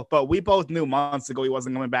while, but we both knew months ago he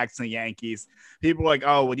wasn't coming back to the Yankees. People were like,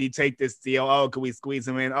 oh, would he take this deal? Oh, could we squeeze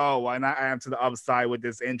him in? Oh, why not add him to the upside with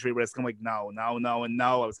this injury risk? I'm like, no, and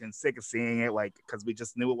no. I was getting sick of seeing it, like, because we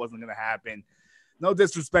just knew it wasn't going to happen. No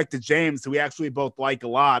disrespect to James, who we actually both like a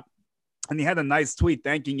lot. And he had a nice tweet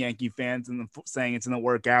thanking Yankee fans and saying it's going to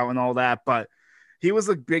work out and all that. But he was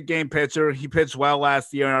a big game pitcher. He pitched well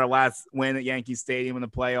last year in our last win at Yankee Stadium in the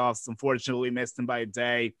playoffs. Unfortunately, we missed him by a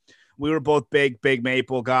day. We were both big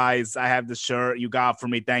Maple guys. I have the shirt you got for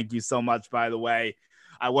me. Thank you so much, by the way.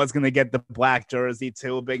 I was going to get the black jersey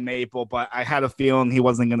too, Big Maple, but I had a feeling he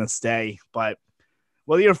wasn't going to stay. But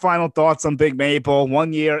what are your final thoughts on Big Maple?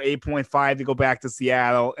 1 year, 8.5 to go back to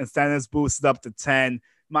Seattle. Incentives boosted up to 10.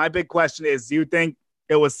 My big question is, do you think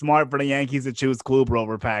it was smart for the Yankees to choose Kluber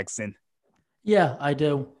over Paxton? Yeah, I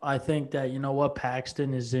do. I think that, you know what,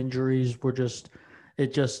 Paxton, his injuries were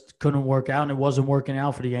it just couldn't work out, and it wasn't working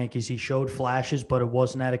out for the Yankees. He showed flashes, but it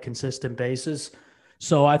wasn't at a consistent basis.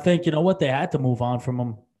 So I think, you know what, they had to move on from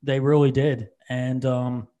him. They really did.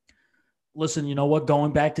 And listen, you know what,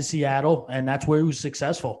 going back to Seattle, and that's where he was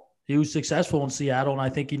successful. He was successful in Seattle, and I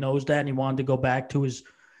think he knows that, and he wanted to go back to his,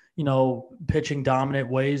 you know, pitching dominant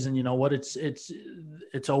ways. And you know what,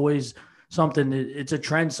 it's always something. It's a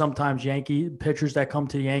trend sometimes. Yankee pitchers that come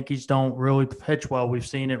to the Yankees don't really pitch well. We've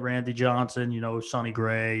seen it. Randy Johnson, you know, Sonny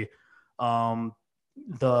Gray, what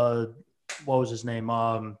was his name?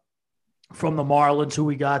 From the Marlins, who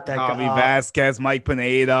we got that Javi Vasquez, Mike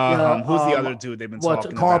Pineda. Who's the other dude they've been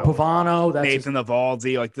talking Carl about? Pavano, Nathan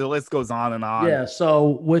Eovaldi. Like the list goes on and on. Yeah.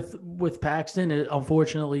 So with Paxton, it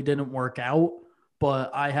unfortunately didn't work out.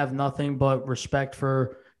 But I have nothing but respect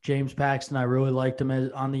for James Paxton. I really liked him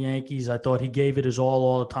on the Yankees. I thought he gave it his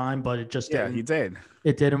all the time, but it just he did.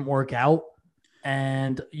 It didn't work out,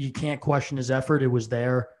 and you can't question his effort. It was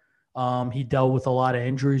there. He dealt with a lot of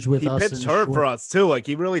injuries with us. He pitched hurt for us too. Like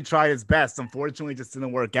he really tried his best. Unfortunately, just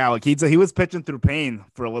didn't work out. Like he was pitching through pain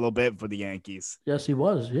for a little bit for the Yankees. Yes, he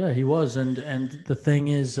was. Yeah, he was. And the thing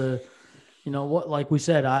is, you know what? Like we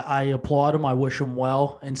said, I applaud him. I wish him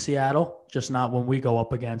well in Seattle. Just not when we go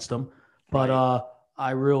up against him. But right.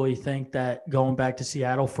 I really think that going back to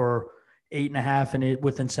Seattle for 8.5 and it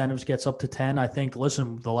with incentives gets up to 10. I think.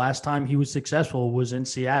 Listen, the last time he was successful was in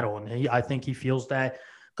Seattle, and I think he feels that.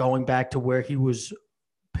 Going back to where he was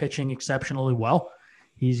pitching exceptionally well,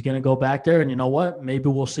 he's going to go back there. And you know what? Maybe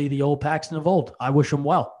we'll see the old Paxton of old. I wish him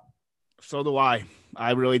well. So do I.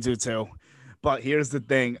 I really do too. But here's the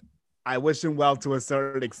thing. I wish him well to a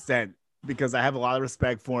certain extent because I have a lot of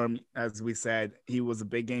respect for him. As we said, he was a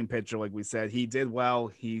big game pitcher. Like we said, he did well.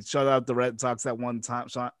 He shut out the Red Sox at one time.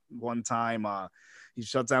 He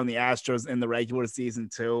shut down the Astros in the regular season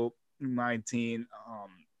too. 19.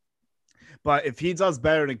 But if he does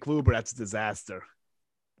better than Kluber, that's a disaster.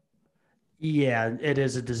 Yeah, it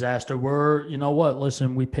is a disaster. You know what?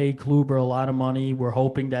 Listen, we paid Kluber a lot of money. We're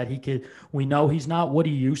hoping that we know he's not what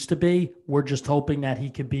he used to be. We're just hoping that he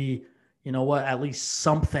could be, you know what, at least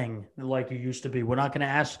something like he used to be. We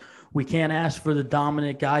can't ask for the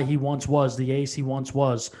dominant guy he once was, the ace he once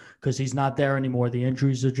was, because he's not there anymore. The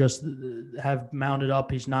injuries have mounted up.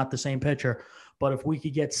 He's not the same pitcher. But if we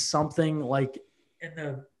could get something like in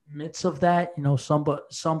the midst of that, you know,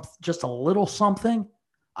 just a little something,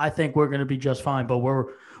 I think we're going to be just fine. But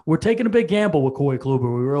we're taking a big gamble with Corey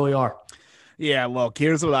Kluber. We really are. Yeah, look,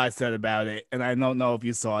 here's what I said about it, and I don't know if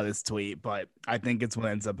you saw this tweet, but I think it's what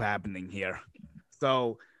ends up happening here.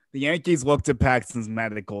 So the Yankees looked at Paxton's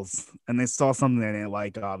medicals, and they saw something they didn't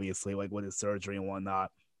like, obviously, like with his surgery and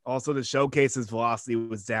whatnot. Also, the showcase's velocity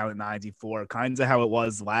was down at 94, kind of how it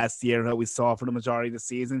was last year that we saw for the majority of the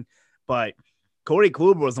season. But Corey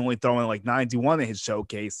Kluber was only throwing like 91 in his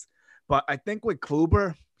showcase. But I think with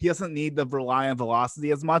Kluber, he doesn't need to rely on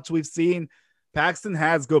velocity as much. We've seen Paxton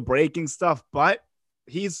has good breaking stuff, but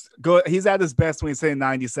he's good. He's at his best when he's hitting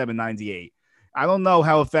 97, 98. I don't know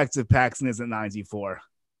how effective Paxton is at 94.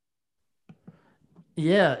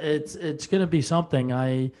 Yeah, it's going to be something.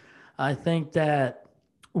 I think that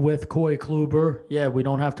with Corey Kluber, yeah, we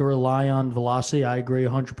don't have to rely on velocity. I agree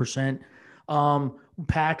 100%.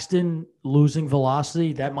 Paxton losing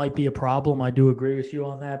velocity, that might be a problem. I do agree with you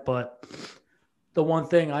on that. But the one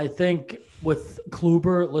thing I think with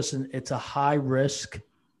Kluber, listen, it's a high risk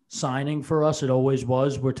signing for us. It always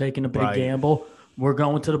was. We're taking a big gamble. We're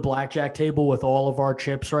going to the blackjack table with all of our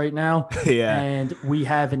chips right now. Yeah. And we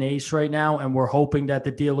have an ace right now, and we're hoping that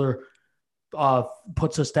the dealer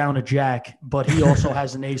puts us down a jack, but he also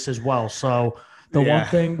has an ace as well. So the one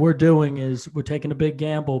thing we're doing is we're taking a big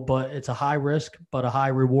gamble, but it's a high risk, but a high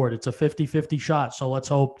reward. It's a 50-50 shot. So let's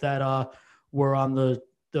hope that we're on the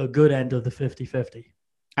good end of the 50-50.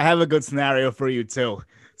 I have a good scenario for you too.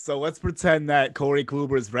 So let's pretend that Corey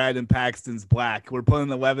Kluber is red and Paxton's black. We're putting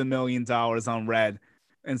 $11 million on red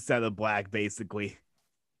instead of black, basically.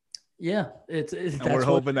 Yeah, and we're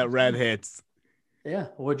hoping that red hits. Yeah,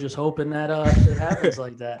 we're just hoping that it happens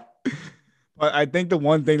like that. But I think the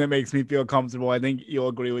one thing that makes me feel comfortable, I think you'll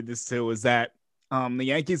agree with this too, is that the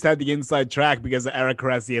Yankees had the inside track because of Eric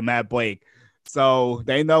Caressy and Matt Blake. So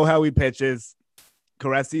they know how he pitches.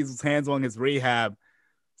 Caressy's handling his rehab.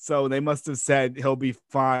 So they must have said, he'll be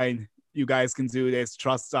fine. You guys can do this.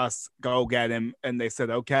 Trust us. Go get him. And they said,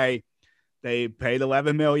 okay. They paid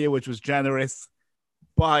 $11 million, which was generous.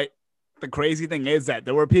 But the crazy thing is that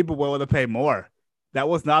there were people willing to pay more. That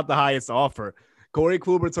was not the highest offer. Corey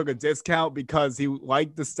Kluber took a discount because he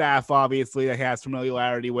liked the staff, obviously, that he has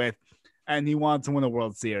familiarity with, and he wanted to win a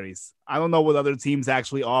World Series. I don't know what other teams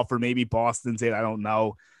actually offer. Maybe Boston did. I don't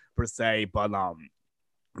know per se, but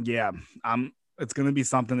yeah, it's going to be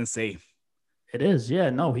something to see. It is. Yeah,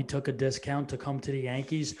 no, he took a discount to come to the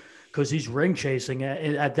Yankees because he's ring chasing.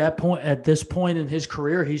 At this point in his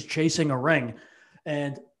career, he's chasing a ring.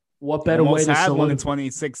 And what better way to had one in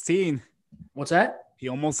 2016. What's that? He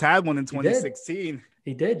almost had one in 2016.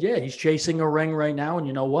 He did. Yeah. He's chasing a ring right now. And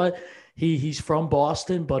you know what? He's from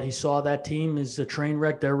Boston, but he saw that team is a train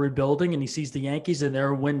wreck. They're rebuilding, and he sees the Yankees in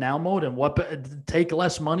their win now mode. And what take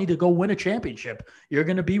less money to go win a championship? You're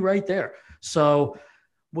going to be right there. So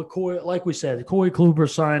with Corey, like we said, the Corey Kluber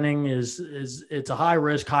signing is it's a high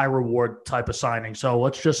risk, high reward type of signing. So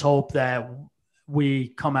let's just hope that we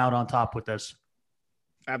come out on top with this.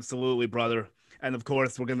 Absolutely, brother. And of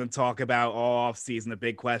course, we're going to talk about all offseason. The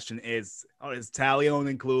big question is Taillon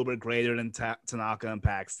and Kluber greater than Tanaka and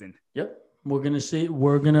Paxton? Yep. We're going to see.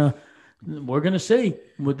 We're going to see.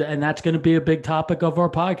 And that's going to be a big topic of our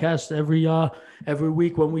podcast every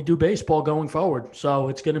week when we do baseball going forward. So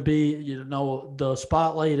it's going to be, the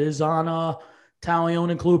spotlight is on Taillon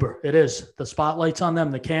and Kluber. It is. The spotlight's on them.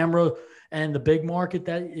 The camera and the big market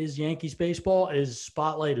that is Yankees baseball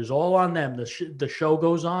spotlight is all on them. The show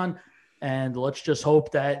goes on. And let's just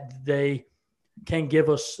hope that they can give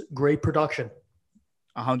us great production.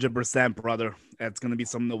 100%, brother. That's going to be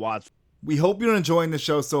something to watch. We hope you're enjoying the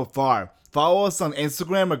show so far. Follow us on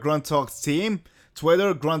Instagram at Grunt Talks Team,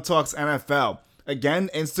 Twitter Grunt Talks NFL. Again,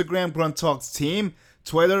 Instagram Grunt Talks Team,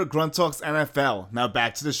 Twitter Grunt Talks NFL. Now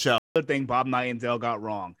back to the show. Another thing Bob Nightingale got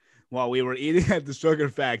wrong. While we were eating at the Sugar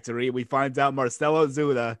Factory, we find out Marcell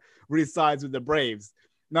Ozuna re-signs with the Braves.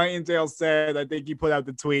 Nightingale said, I think he put out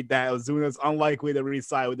the tweet that Ozuna's unlikely to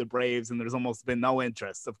re-sign with the Braves, and there's almost been no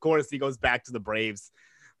interest. Of course, he goes back to the Braves.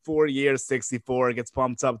 4 years, 64, gets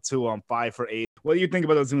pumped up to 5 for 8. What do you think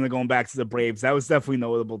about Ozuna going back to the Braves? That was definitely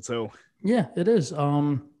notable too. Yeah, it is.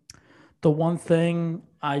 The one thing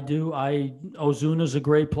Ozuna's a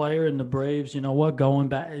great player, and the Braves, you know what, going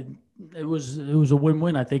back, it was a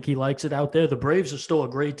win-win. I think he likes it out there. The Braves are still a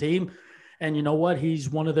great team. And you know what? He's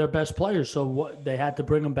one of their best players. So they had to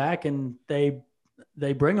bring him back, and they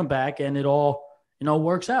bring him back, and it all,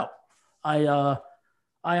 works out. I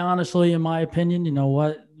honestly, in my opinion, you know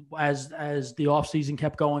what, as the offseason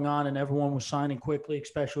kept going on and everyone was signing quickly,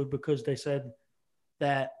 especially because they said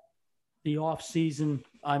that the season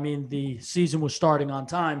was starting on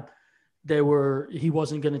time. He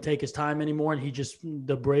wasn't going to take his time anymore, and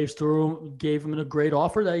the Braves gave him a great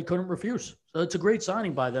offer that he couldn't refuse. So it's a great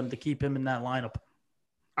signing by them to keep him in that lineup.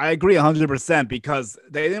 I agree 100% because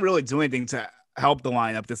they didn't really do anything to help the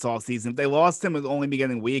lineup this offseason. If they lost him, it would only be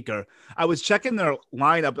getting weaker. I was checking their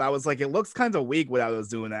lineup. I was like, it looks kind of weak without us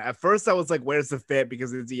doing that. At first, I was like, where's the fit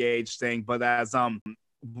because of the DH thing? But as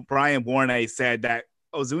Brian Warne said, that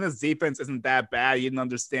Ozuna's defense isn't that bad. He didn't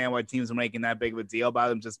understand why teams were making that big of a deal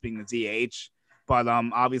about him just being the DH. But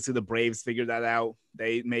obviously the Braves figured that out.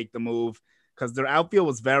 They make the move because their outfield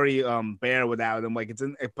was very bare without him. Like it's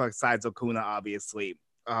besides Acuna, obviously.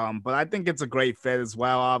 But I think it's a great fit as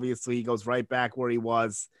well. Obviously, he goes right back where he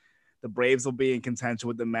was. The Braves will be in contention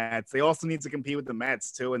with the Mets. They also need to compete with the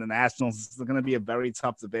Mets too. And the Nationals is going to be a very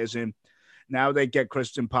tough division. Now they get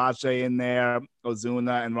Christian Pache in there,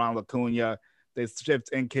 Ozuna and Ronald Acuna. They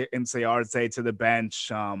shift Inciarte to the bench,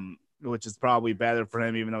 which is probably better for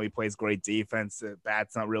him, even though he plays great defense. The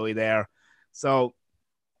bat's not really there. So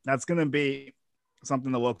that's going to be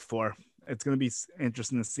something to look for. It's going to be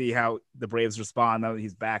interesting to see how the Braves respond now that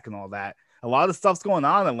he's back and all that. A lot of stuff's going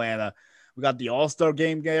on in Atlanta. We got the All-Star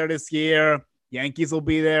game there this year. Yankees will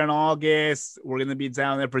be there in August. We're going to be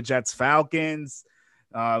down there for Jets-Falcons.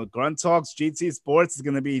 Grunt Talks GT Sports is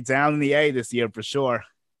going to be down in the A this year for sure.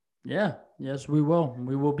 Yeah, yes, we will.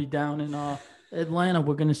 We will be down in Atlanta.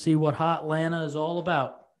 We're going to see what hot Atlanta is all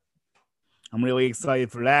about. I'm really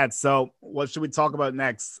excited for that. So, what should we talk about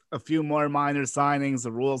next? A few more minor signings,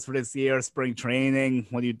 the rules for this year, spring training.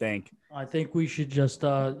 What do you think? I think we should just,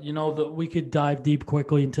 we could dive deep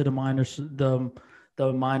quickly into the minor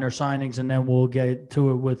signings, and then we'll get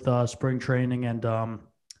to it with spring training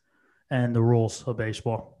and the rules of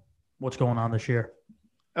baseball. What's going on this year?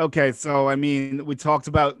 Okay, so I mean, we talked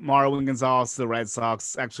about Marwin Gonzalez to the Red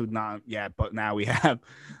Sox. Actually, not yet, but now we have.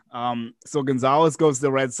 So Gonzalez goes to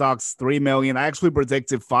the Red Sox, $3 million. I actually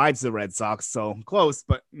predicted 5 to the Red Sox, so close,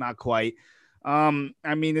 but not quite.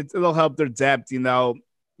 I mean, it'll help their depth. You know,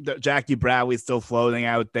 Jackie Bradley's still floating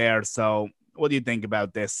out there. So, what do you think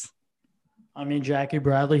about this? I mean, Jackie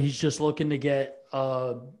Bradley, he's just looking to get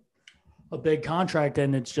a big contract,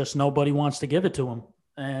 and it's just nobody wants to give it to him.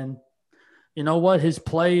 And you know what? His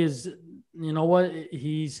play is,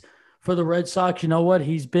 he's for the Red Sox. You know what?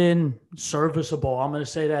 He's been serviceable. I'm going to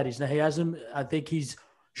say that he hasn't. I think he's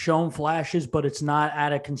shown flashes, but it's not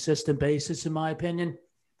at a consistent basis, in my opinion.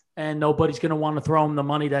 And nobody's going to want to throw him the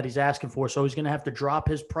money that he's asking for. So he's going to have to drop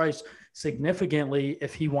his price significantly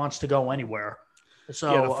if he wants to go anywhere.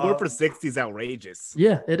 So yeah, the 4 for 60 is outrageous.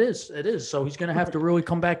 Yeah, it is. It is. So he's going to have to really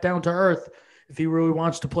come back down to earth if he really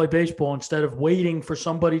wants to play baseball, instead of waiting for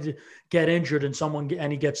somebody to get injured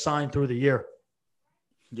and he gets signed through the year.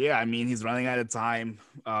 Yeah, I mean, he's running out of time.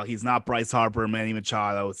 He's not Bryce Harper or Manny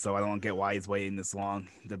Machado, so I don't get why he's waiting this long.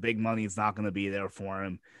 The big money is not going to be there for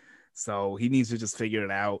him. So he needs to just figure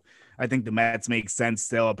it out. I think the Mets make sense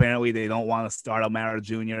still. Apparently, they don't want to start O'Mara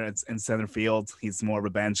Jr. in center field. He's more of a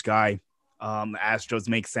bench guy. The Astros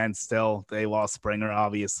make sense still. They lost Springer,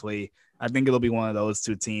 obviously. I think it'll be one of those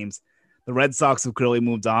two teams. The Red Sox have clearly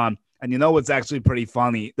moved on. And you know what's actually pretty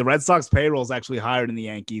funny? The Red Sox payroll is actually higher than the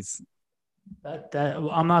Yankees. That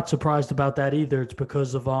I'm not surprised about that either. It's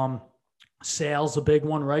because of Sale's a big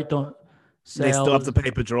one, right? They still have to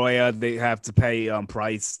pay Pedroia. They have to pay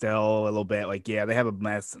Price still a little bit. They have a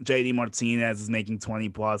mess. JD Martinez is making 20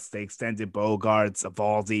 plus. They extended Bogarts,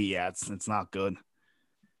 Evaldi. Yeah, it's not good.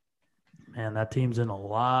 Man, that team's in a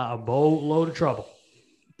boatload of trouble.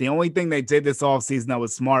 The only thing they did this offseason that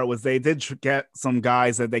was smart was they did get some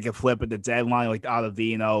guys that they could flip at the deadline, like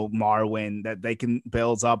Ottavino, Marwin, that they can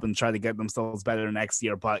build up and try to get themselves better next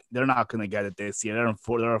year. But they're not going to get it this year.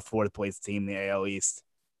 They're a fourth place team in the AL East.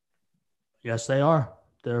 Yes, they are.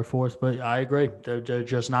 They're fourth, but I agree. They're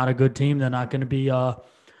just not a good team. They're not going to be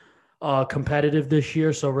competitive this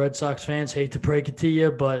year. So Red Sox fans, hate to break it to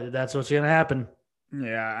you, but that's what's going to happen.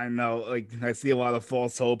 Yeah, I know. I see a lot of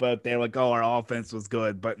false hope out there. Our offense was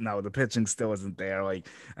good, but no, the pitching still isn't there.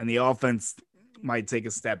 And the offense might take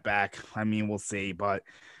a step back. I mean, we'll see, but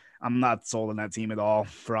I'm not sold on that team at all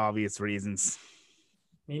for obvious reasons.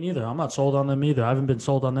 Me neither. I'm not sold on them either. I haven't been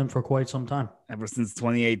sold on them for quite some time. Ever since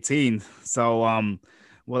 2018. So,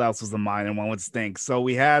 what else was the minor one? What stinks? So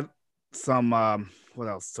we had some. What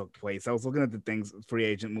else took place? I was looking at the things free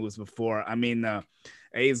agent moves before. I mean,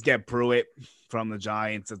 A's get Pruitt from the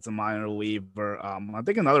Giants. It's a minor reliever. I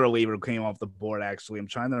think another reliever came off the board, actually. I'm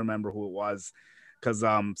trying to remember who it was because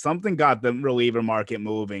something got the reliever market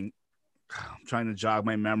moving. I'm trying to jog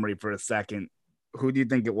my memory for a second. Who do you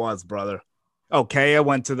think it was, brother? Oh, Kea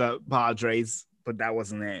went to the Padres, but that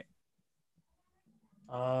wasn't it.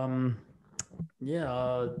 Yeah.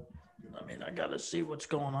 I mean, I got to see what's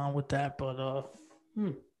going on with that, but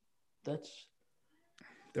that's.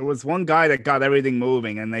 There was one guy that got everything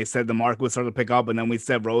moving, and they said the market would start to pick up, and then we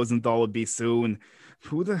said Rosenthal would be soon.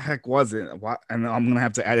 Who the heck was it? What? And I'm gonna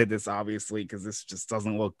have to edit this, obviously, because this just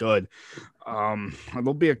doesn't look good.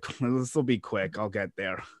 This will be quick. I'll get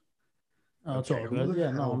there. Oh, it's all good.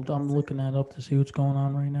 Yeah, no, I'm looking that up to see what's going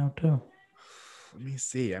on right now too. Let me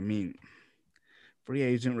see. I mean, free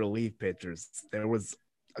agent relief pitchers. There was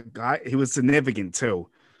a guy. He was significant too.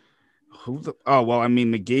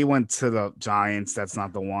 McGee went to the Giants. That's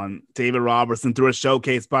not the one. David Robertson threw a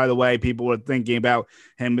showcase, by the way. People were thinking about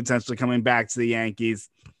him potentially coming back to the Yankees.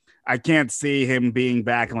 I can't see him being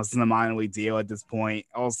back unless it's in a minor league deal at this point.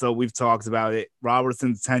 Also, we've talked about it.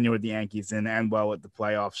 Robertson's tenure with the Yankees didn't end well with the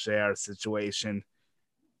playoff share situation.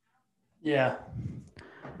 Yeah.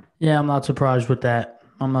 Yeah, I'm not surprised with that.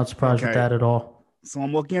 I'm not surprised with that at all. So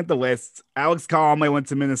I'm looking at the list. Alex Colomé went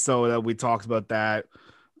to Minnesota. We talked about that.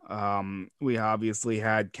 We obviously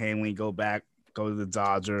had Canely go to the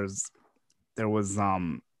Dodgers. There was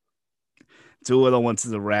Doolittle went to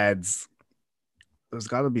the Reds. There's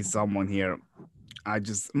got to be someone here.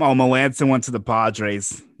 Melanson went to the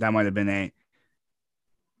Padres. That might have been it.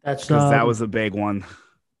 That's because that was a big one.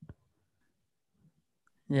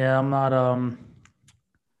 Yeah, I'm not.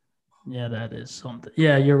 Yeah, that is something.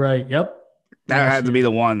 Yeah, you're right. Yep. That had to be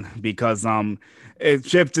the one because it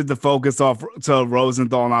shifted the focus off to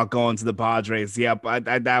Rosenthal not going to the Padres. Yep,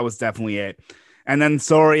 that was definitely it. And then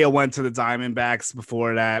Soria went to the Diamondbacks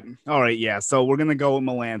before that. All right, yeah. So we're gonna go with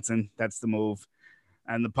Melanson. That's the move.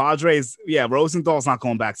 And the Padres, yeah, Rosenthal's not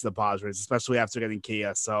going back to the Padres, especially after getting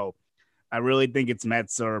Kia. So I really think it's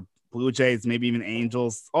Mets or Blue Jays, maybe even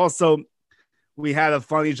Angels. Also, we had a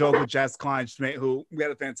funny joke with Jess Kleinschmidt, who we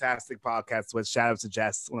had a fantastic podcast with. Shout out to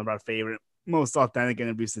Jess, one of our favorite, most authentic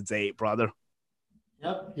interviews to date, brother.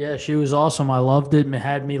 Yep. Yeah, she was awesome. I loved it. It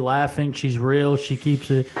had me laughing. She's real. She keeps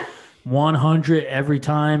it 100 every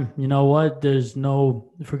time. You know what? There's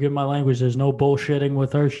no, forgive my language, there's no bullshitting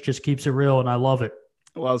with her. She just keeps it real, and I love it.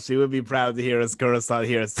 Well, she would be proud to hear us curse out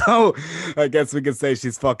here. So I guess we could say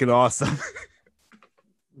she's fucking awesome.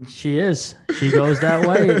 She is. She goes that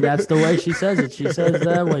way. That's the way she says it. She says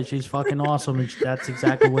that way. She's fucking awesome, and that's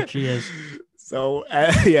exactly what she is. So,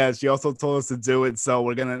 yeah, she also told us to do it. So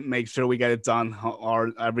we're going to make sure we get it done,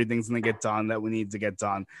 or everything's going to get done that we need to get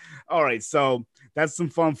done. All right. So that's some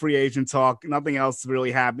fun free agent talk. Nothing else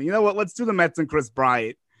really happened. You know what? Let's do the Mets and Chris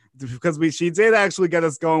Bryant, because she did actually get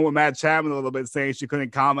us going with Matt Chapman a little bit, saying she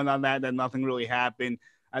couldn't comment on that, that nothing really happened.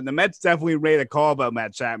 And the Mets definitely made a call about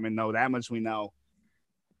Matt Chapman, though. That much we know.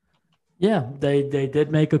 Yeah, they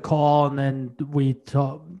did make a call, and then we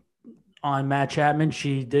talked on Matt Chapman.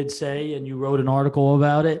 She did say, and you wrote an article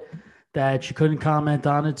about it, that she couldn't comment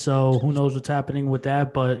on it. So who knows what's happening with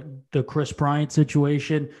that? But the Chris Bryant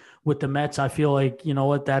situation with the Mets, I feel like, you know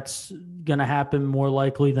what, that's going to happen more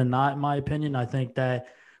likely than not, in my opinion. I think that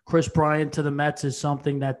Chris Bryant to the Mets is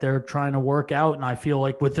something that they're trying to work out. And I feel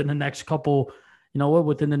like within the next couple, you know what,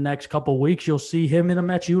 within the next couple weeks, you'll see him in a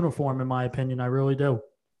Mets uniform, in my opinion. I really do.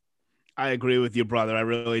 I agree with you, brother. I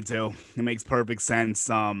really do. It makes perfect sense.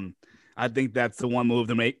 I think that's the one move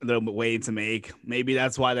the way to make. Maybe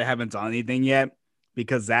that's why they haven't done anything yet,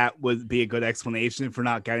 because that would be a good explanation for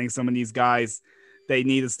not getting some of these guys. They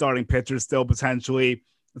need a starting pitcher still potentially,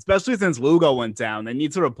 especially since Lugo went down. They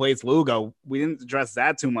need to replace Lugo. We didn't address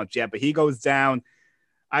that too much yet, but he goes down.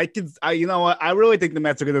 You know what? I really think the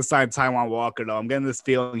Mets are going to sign Taijuan Walker, though. I'm getting this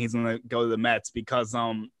feeling he's going to go to the Mets because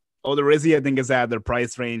Odorizzi, I think, is out of their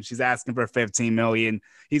price range. He's asking for $15 million.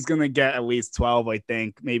 He's going to get at least 12, I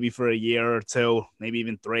think, maybe for a year or two, maybe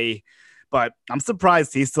even 3. But I'm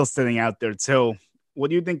surprised he's still sitting out there, too.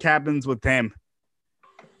 What do you think happens with him?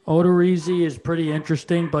 Odorizzi is pretty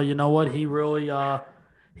interesting, but you know what? He really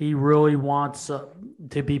wants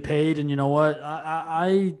to be paid. And you know what?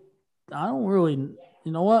 I don't really,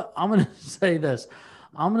 you know what? I'm going to say this.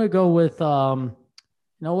 I'm going to go with,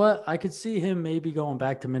 you know what? I could see him maybe going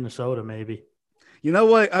back to Minnesota, maybe. You know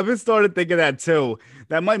what? I've been started thinking that too.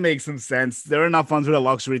 That might make some sense. They're enough under the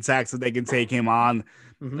luxury tax that they can take him on.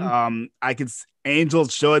 Mm-hmm.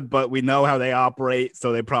 Angels should, but we know how they operate,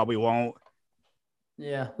 so they probably won't.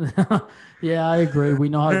 Yeah. Yeah, I agree. We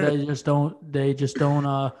know how they just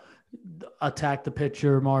don't attack the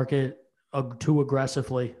pitcher market too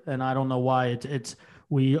aggressively. And I don't know why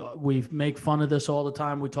we make fun of this all the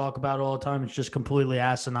time. We talk about it all the time. It's just completely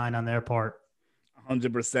asinine on their part.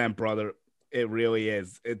 100%, brother. It really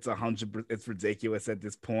is. It's 100%. It's ridiculous at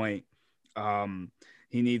this point.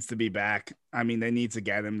 He needs to be back. I mean, they need to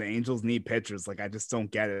get him. The Angels need pitchers. Like, I just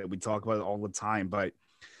don't get it. We talk about it all the time, but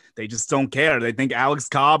they just don't care. They think Alex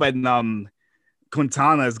Cobb and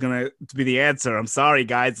Quintana is going to be the answer. I'm sorry,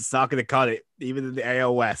 guys. It's not going to cut it. Even in the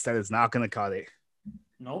AL West, that is not going to cut it.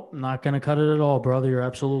 Nope, not going to cut it at all, brother. You're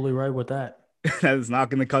absolutely right with that. That is not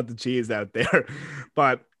going to cut the cheese out there.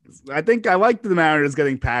 But I think I like the Mariners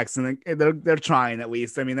getting Paxton. They're trying at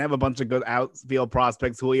least. I mean, they have a bunch of good outfield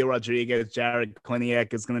prospects. Julio Rodriguez, Jared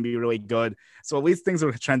Kliniak is going to be really good. So at least things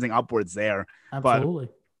are trending upwards there. Absolutely.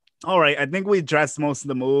 But, all right, I think we addressed most of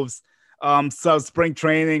the moves. So spring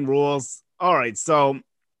training rules. All right, so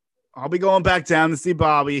I'll be going back down to see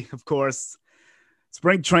Bobby, of course.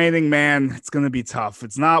 Spring training, man, it's going to be tough.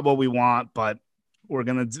 It's not what we want, but we're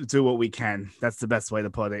going to do what we can. That's the best way to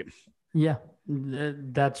put it. Yeah,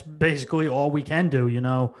 that's basically all we can do, you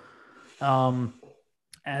know.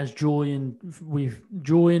 As Julian's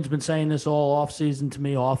been saying this all off season to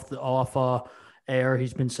me, off air.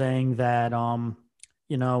 He's been saying that,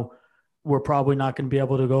 you know, we're probably not going to be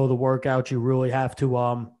able to go to the workout. You really have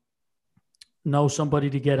to know somebody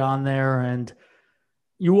to get on there. And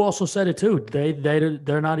you also said it too.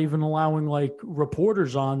 They're not even allowing like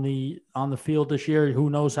reporters on the field this year.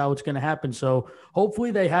 Who knows how it's going to happen? So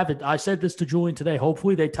hopefully they have it. I said this to Julian today.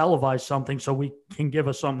 Hopefully they televise something so we can give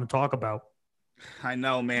us something to talk about. I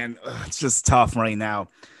know, man. It's just tough right now.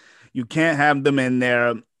 You can't have them in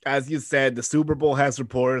there. as you said, the Super Bowl has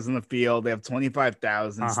reporters in the field. They have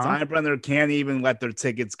 25,000. Steinbrenner can't even let their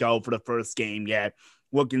tickets go for the first game yet.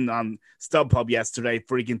 Looking on StubHub yesterday,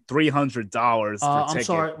 freaking $300 for I'm tickets.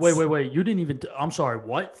 sorry. Wait. You didn't even. I'm sorry.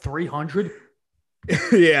 What? 300?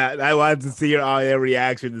 Yeah, I wanted to see your on-air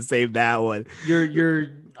reaction to save that one. You're.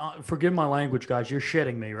 Forgive my language, guys. You're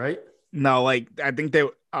shitting me, right? No, like I think they.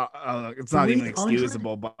 It's not even 300?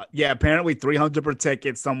 excusable, but yeah, apparently 300 per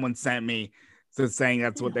ticket. Someone sent me. So saying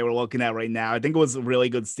that's what they were looking at right now. I think it was a really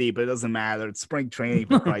good steep, but it doesn't matter. It's spring training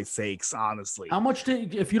for Christ's sakes, honestly. How much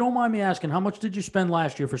if you don't mind me asking, how much did you spend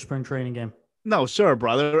last year for spring training game? No, sure,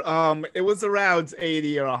 brother. It was around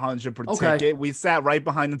 80 or 100 per ticket. We sat right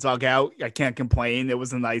behind the dugout. I can't complain. It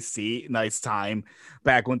was a nice seat, nice time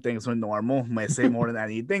back when things were normal. I say more than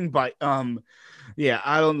anything, but yeah,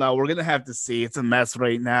 I don't know. We're gonna have to see. It's a mess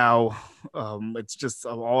right now. It's just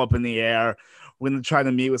all up in the air. We're going to try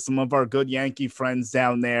to meet with some of our good Yankee friends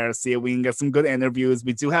down there, see if we can get some good interviews.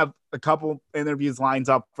 We do have a couple interviews lined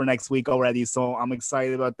up for next week already, so I'm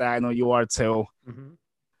excited about that. I know you are too. Mm-hmm.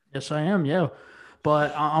 Yes, I am, yeah.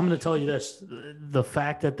 But I'm going to tell you this. The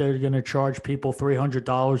fact that they're going to charge people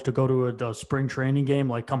 $300 to go to a spring training game,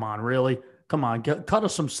 like, come on, really? Come on, cut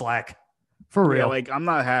us some slack. For real. Yeah, like I'm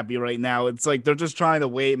not happy right now. It's like they're just trying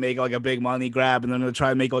to make like a big money grab, and then they're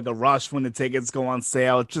trying to make like a rush when the tickets go on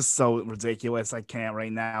sale. It's just so ridiculous. I can't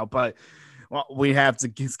right now, but we have to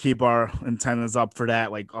keep our antennas up for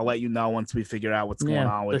that. Like I'll let you know once we figure out what's going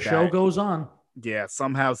on with the show goes on. Yeah,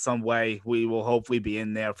 somehow, some way, we will hopefully be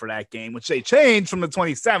in there for that game, which they changed from the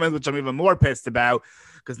 27th, which I'm even more pissed about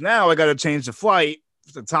because now I got to change the flight,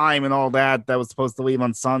 the time, and all that. That was supposed to leave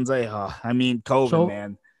on Sunday. I mean, COVID,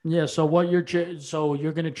 man. Yeah, so you're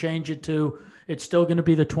going to change it to it's still going to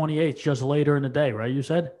be the 28th, just later in the day, right? You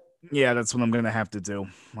said? Yeah, that's what I'm going to have to do.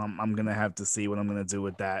 I'm going to have to see what I'm going to do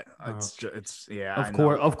with that. It's yeah.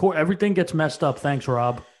 Of course, everything gets messed up. Thanks,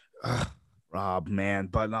 Rob. Rob, man,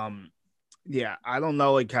 but yeah, I don't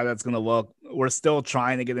know like how that's going to look. We're still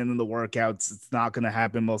trying to get into the workouts. It's not going to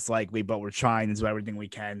happen most likely, but we're trying to do everything we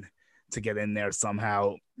can to get in there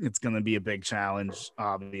somehow. It's going to be a big challenge,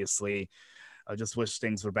 obviously. I just wish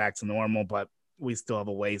things were back to normal, but we still have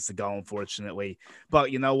a ways to go, unfortunately.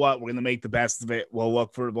 But you know what? We're going to make the best of it. We'll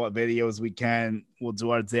look for what videos we can. We'll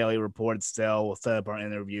do our daily reports still. We'll set up our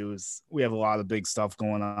interviews. We have a lot of big stuff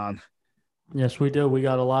going on. Yes, we do. We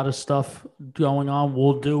got a lot of stuff going on.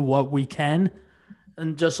 We'll do what we can.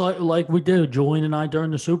 And just like we did, Julian and I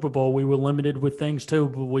during the Super Bowl, we were limited with things too,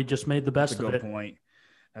 but we just made the best of it. That's a good point.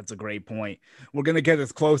 That's a great point. We're going to get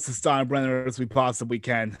as close to Steinbrenner as we possibly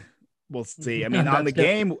can. We'll see. I mean, on the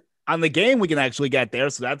game, we can actually get there,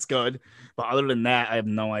 so that's good. But other than that, I have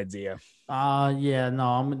no idea.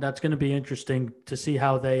 That's going to be interesting to see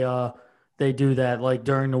how they do that. Like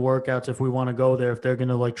during the workouts, if we want to go there, if they're going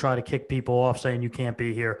to like try to kick people off, saying you can't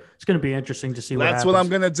be here, it's going to be interesting to see. That's what I'm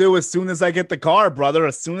going to do as soon as I get the car, brother.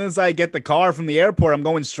 As soon as I get the car from the airport, I'm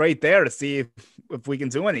going straight there to see if we can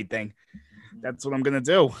do anything. That's what I'm going to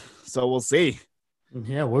do. So we'll see.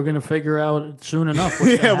 Yeah, we're gonna figure out soon enough.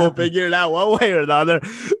 We'll figure it out one way or another.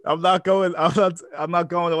 I'm not going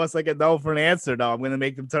unless I get no for an answer. No, I'm gonna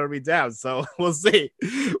make them turn me down. So we'll see.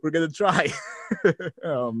 We're gonna try.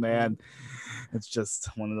 Oh man, it's just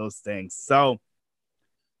one of those things. So,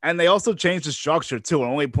 and they also changed the structure too. We're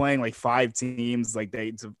only playing like 5 teams. Like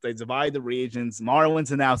they divide the regions.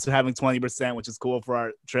 Marlins announced they're having 20%, which is cool for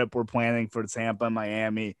our trip we're planning for Tampa and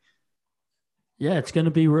Miami. Yeah, it's going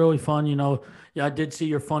to be really fun. You know, I did see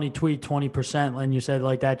your funny tweet, 20%, and you said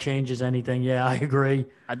like that changes anything. Yeah, I agree.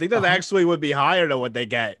 I think that actually would be higher than what they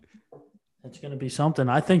get. It's going to be something.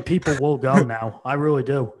 I think people will go now. I really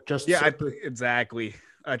do. Exactly.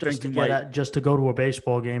 Just to go to a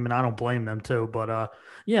baseball game, and I don't blame them too. But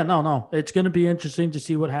no, it's going to be interesting to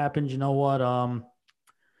see what happens. You know what?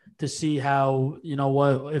 To see how, you know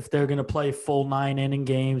what, if they're going to play full 9-inning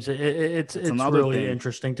games, it's really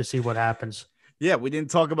interesting to see what happens. Yeah, we didn't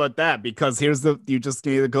talk about that because you just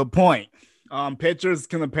gave a good point. Pitchers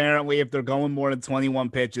can apparently, if they're going more than 21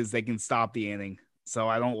 pitches, they can stop the inning. So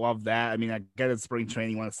I don't love that. I mean, I get it, spring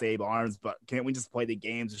training, you want to save arms, but can't we just play the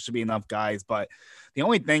games? There should be enough guys. But the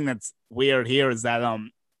only thing that's weird here is that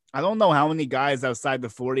I don't know how many guys outside the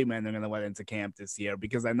 40 men they're going to let into camp this year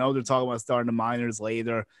because I know they're talking about starting the minors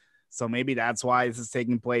later. So maybe that's why this is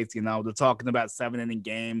taking place. You know, they're talking about 7-inning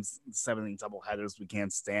games, 7-inning doubleheaders we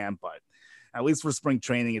can't stand, but at least for spring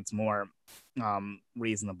training, it's more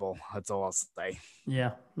reasonable. That's all I'll say.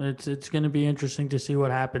 Yeah, it's going to be interesting to see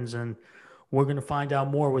what happens, and we're going to find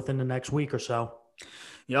out more within the next week or so.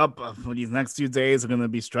 Yep. These next few days are going to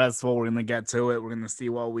be stressful. We're going to get to it. We're going to see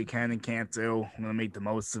what we can and can't do. We're going to make the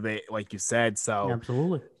most of it, like you said. So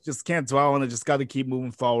Absolutely. just can't dwell on it. Just got to keep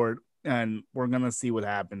moving forward, and we're going to see what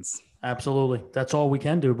happens. Absolutely. That's all we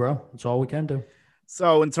can do, bro. That's all we can do.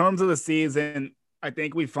 So in terms of the season, I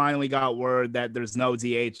think we finally got word that there's no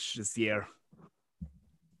DH this year.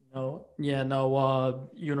 No, yeah, no,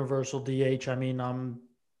 universal DH. I mean, I'm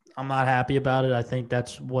not happy about it. I think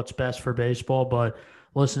that's what's best for baseball. But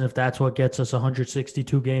listen, if that's what gets us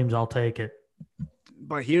 162 games, I'll take it.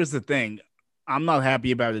 But here's the thing. I'm not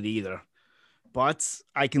happy about it either. But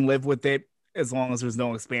I can live with it as long as there's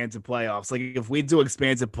no expanded playoffs. Like, if we do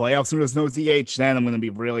expanded playoffs and there's no DH, then I'm going to be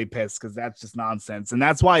really pissed because that's just nonsense. And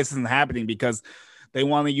that's why this isn't happening, because they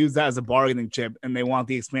want to use that as a bargaining chip and they want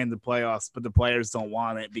the expanded playoffs, but the players don't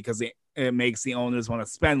want it because it makes the owners want to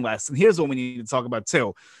spend less. And here's what we need to talk about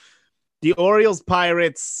too. The Orioles,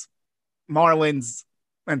 Pirates, Marlins,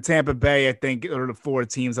 and Tampa Bay, I think, are the four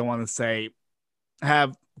teams I want to say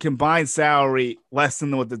have combined salary less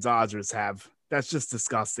than what the Dodgers have. That's just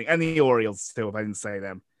disgusting. And the Orioles too, if I didn't say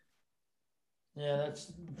them. Yeah,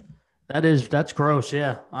 that's gross.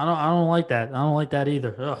 Yeah. I don't like that. I don't like that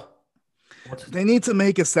either. Ugh. They need to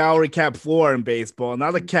make a salary cap floor in baseball,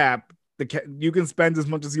 not a cap. You can spend as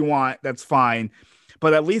much as you want. That's fine.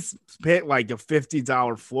 But at least hit like a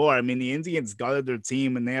 $50 floor. I mean, the Indians gutted their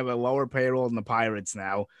team and they have a lower payroll than the Pirates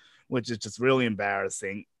now, which is just really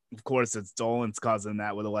embarrassing. Of course, it's Dolan's cousin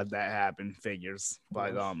that would have let that happen, figures.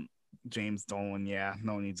 But James Dolan, yeah,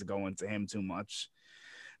 no need to go into him too much.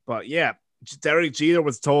 But yeah, Derek Jeter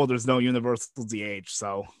was told there's no universal DH,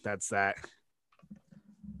 so that's that.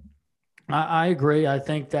 I agree. I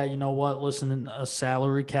think that, you know what, listen, a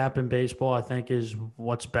salary cap in baseball, I think, is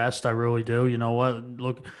what's best. I really do. You know what?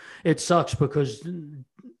 Look, it sucks because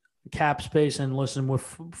cap space and listen, with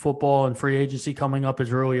football and free agency coming up is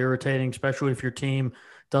really irritating, especially if your team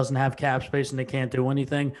doesn't have cap space and they can't do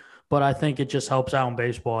anything. But I think it just helps out in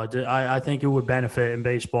baseball. I think it would benefit in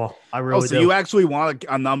baseball. I really do. So you actually want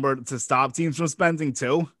a number to stop teams from spending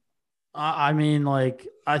too? I mean, like,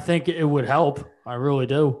 I think it would help. I really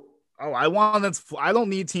do. Oh, I don't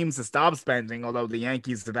need teams to stop spending, although the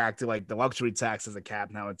Yankees have acted like the luxury tax is a cap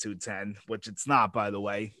now at 210, which it's not, by the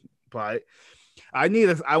way. But I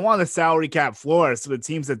want a salary cap floor so the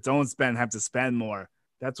teams that don't spend have to spend more.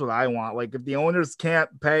 That's what I want. Like, if the owners can't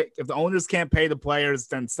pay the players,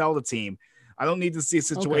 then sell the team. I don't need to see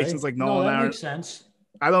situations like Nolan. That makes sense.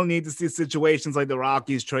 I don't need to see situations like the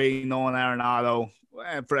Rockies trading Nolan Arenado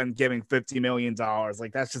and giving $50 million.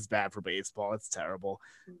 Like, that's just bad for baseball. It's terrible.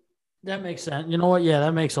 That makes sense. You know what? Yeah,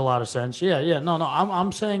 that makes a lot of sense. Yeah. No.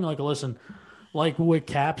 I'm saying, like, listen, like with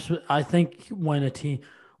caps, I think when a team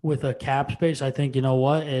with a cap space, I think, you know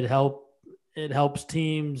what, it helps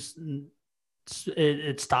teams.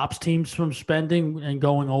 It stops teams from spending and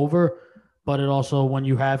going over, but it also, when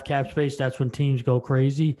you have cap space, that's when teams go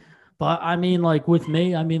crazy. But I mean, like with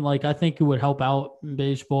me, I mean, like, I think it would help out in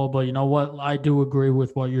baseball. But you know what? I do agree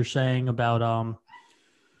with what you're saying about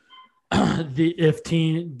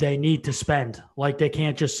they need to spend, like, they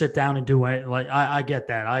can't just sit down and do it. Like, I get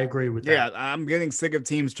that. I agree with that. Yeah, I'm getting sick of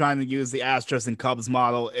teams trying to use the Astros and Cubs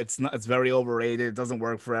model. It's very overrated. It doesn't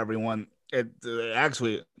work for everyone. It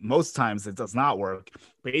actually, most times it does not work.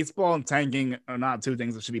 Baseball and tanking are not two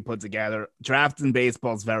things that should be put together. Drafting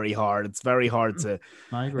baseball is very hard. It's very hard to.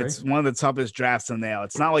 I agree. It's one of the toughest drafts to nail.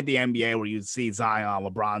 It's not like the NBA where you see Zion,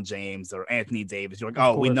 LeBron James, or Anthony Davis. You're like,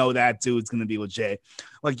 oh, we know that dude's going to be legit.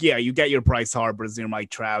 Like, yeah, you get your Bryce Harbors, your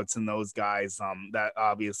Mike Trouts, and those guys that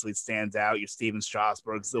obviously stand out. Your Steven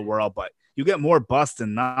Strasburgs of the world, but you get more bust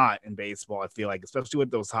than not in baseball, I feel like, especially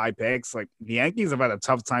with those high picks. Like, the Yankees have had a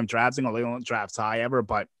tough time drafting, although they don't draft high ever,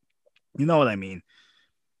 but you know what I mean.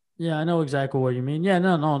 Yeah, I know exactly what you mean. Yeah,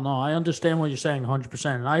 no. I understand what you're saying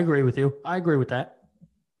 100%. And I agree with you. I agree with that.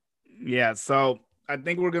 Yeah, so I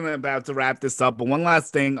think we're about to wrap this up. But one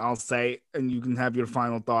last thing I'll say, and you can have your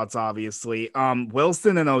final thoughts, obviously.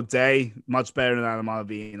 Wilson and O'Day, much better than Adam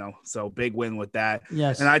Ottavino. So big win with that.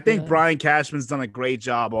 Yes. And I think Brian Cashman's done a great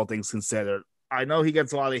job, all things considered. I know he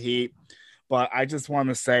gets a lot of heat, but I just want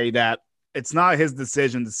to say that it's not his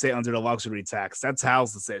decision to sit under the luxury tax. That's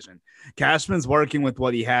Hal's decision. Cashman's working with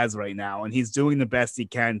what he has right now, and he's doing the best he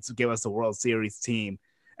can to give us a World Series team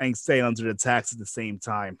and stay under the tax at the same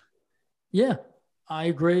time. Yeah, I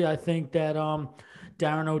agree. I think that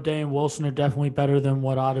Darren O'Day and Wilson are definitely better than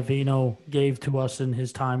what Ottavino gave to us in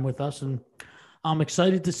his time with us, and I'm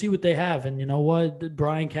excited to see what they have. And you know what?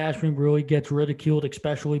 Brian Cashman really gets ridiculed,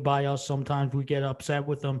 especially by us. Sometimes we get upset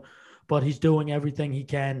with him, but he's doing everything he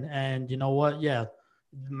can. And you know what? Yeah,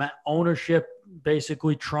 ownership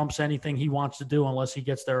basically trumps anything he wants to do unless he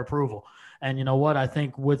gets their approval. And you know what? I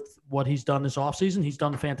think with what he's done this offseason, he's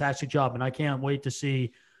done a fantastic job. And I can't wait to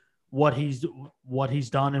see what he's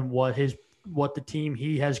done and what the team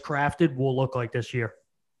he has crafted will look like this year.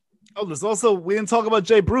 Oh, there's also, we didn't talk about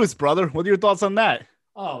Jay Bruce, brother. What are your thoughts on that?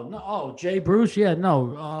 Oh, no. Oh, Jay Bruce. Yeah,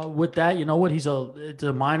 no. With that, you know what? It's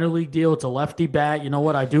a minor league deal. It's a lefty bat. You know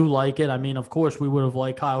what? I do like it. I mean, of course, we would have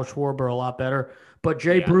liked Kyle Schwarber a lot better. But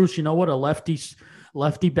Jay Bruce, you know what? A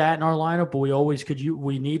lefty bat in our lineup, but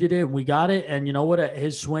we needed it. We got it. And you know what?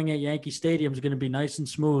 His swing at Yankee Stadium is going to be nice and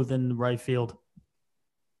smooth in right field.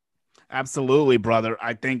 Absolutely, brother.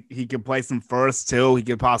 I think he could play some first too. He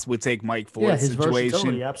could possibly take Mike Ford's his situation.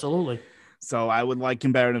 Versatility, absolutely. So I would like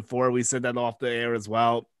him better than Ford. We said that off the air as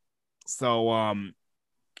well. So I'm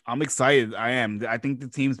excited. I am. I think the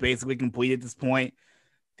team's basically complete at this point.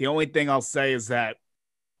 The only thing I'll say is that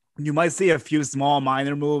you might see a few small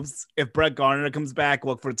minor moves. If Brett Gardner comes back,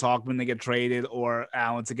 look for Talkman to get traded or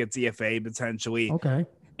Allen to get DFA potentially. Okay.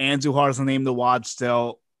 Andrew Hart's a name to watch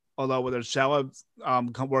still. Although with Urshela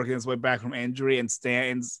working his way back from injury and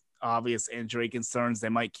Stanton's obvious injury concerns, they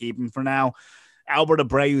might keep him for now. Albert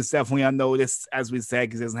Abreu is definitely unnoticed, as we said,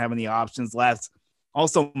 because he doesn't have any options left.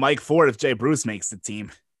 Also, Mike Ford if Jay Bruce makes the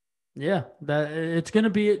team. Yeah, that it's going to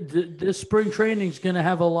be this spring training is going to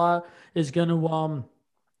have going to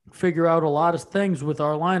figure out a lot of things with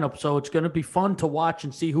our lineup. So it's going to be fun to watch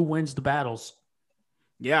and see who wins the battles.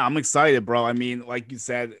 Yeah, I'm excited, bro. I mean, like you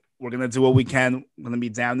said, we're going to do what we can. We're going to be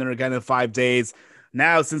down there again in 5 days.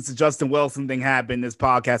 Now, since the Justin Wilson thing happened, this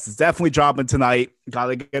podcast is definitely dropping tonight. Got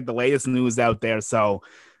to get the latest news out there. So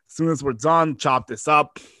as soon as we're done, chop this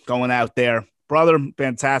up, going out there. Brother,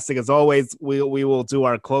 fantastic. As always, we will do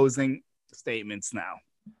our closing statements now.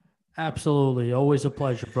 Absolutely. Always a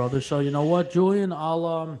pleasure, brother. So you know what, Julian, you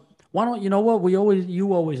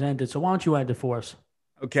always end it. So why don't you end it for us?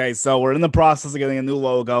 Okay, so we're in the process of getting a new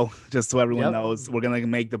logo, just so everyone knows. We're going to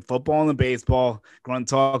make the football and the baseball. Grunt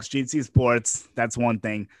Talks, GT Sports. That's one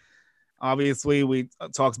thing. Obviously, we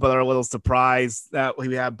talked about our little surprise that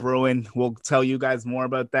we have brewing. We'll tell you guys more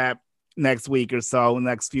about that next week or so,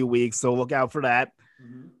 next few weeks. So look out for that.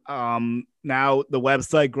 Mm-hmm. Now, the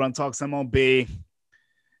website, Grunt Talks MLB.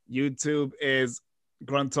 YouTube is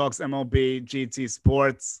Grunt Talks MLB, GT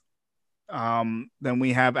Sports. Then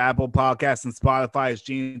we have Apple Podcasts and Spotify's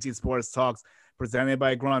GT Sports Talks presented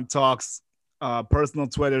by Grunt Talks. Personal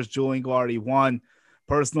Twitter is Julian Gallardi 1.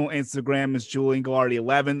 Personal Instagram is Julian Gallardi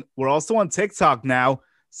 11. We're also on TikTok now,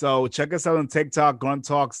 so check us out on TikTok, Grunt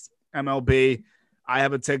Talks MLB. I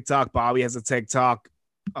have a TikTok. Bobby has a TikTok.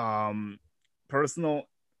 Personal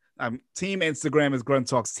team Instagram is Grunt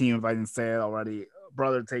Talks Team. If I didn't say it already,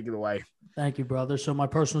 brother, take it away. Thank you, brother. So my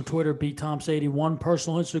personal Twitter, BThompson81.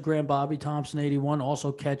 Personal Instagram, Bobby Thompson81. Also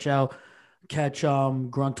catch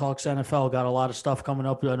Grunt Talks NFL. Got a lot of stuff coming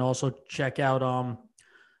up, and also check out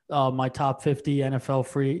my top 50 NFL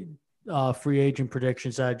free agent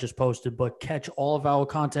predictions that I just posted. But catch all of our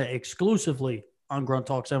content exclusively on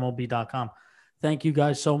GruntTalksMLB.com. Thank you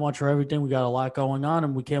guys so much for everything. We got a lot going on,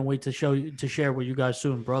 and we can't wait to share with you guys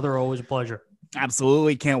soon, brother. Always a pleasure.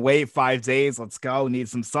 Absolutely. Can't wait. 5 days. Let's go. Need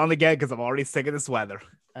some sun again because I'm already sick of this weather.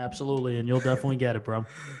 Absolutely. And you'll definitely get it, bro.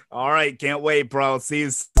 All right. Can't wait, bro. See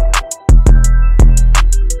you.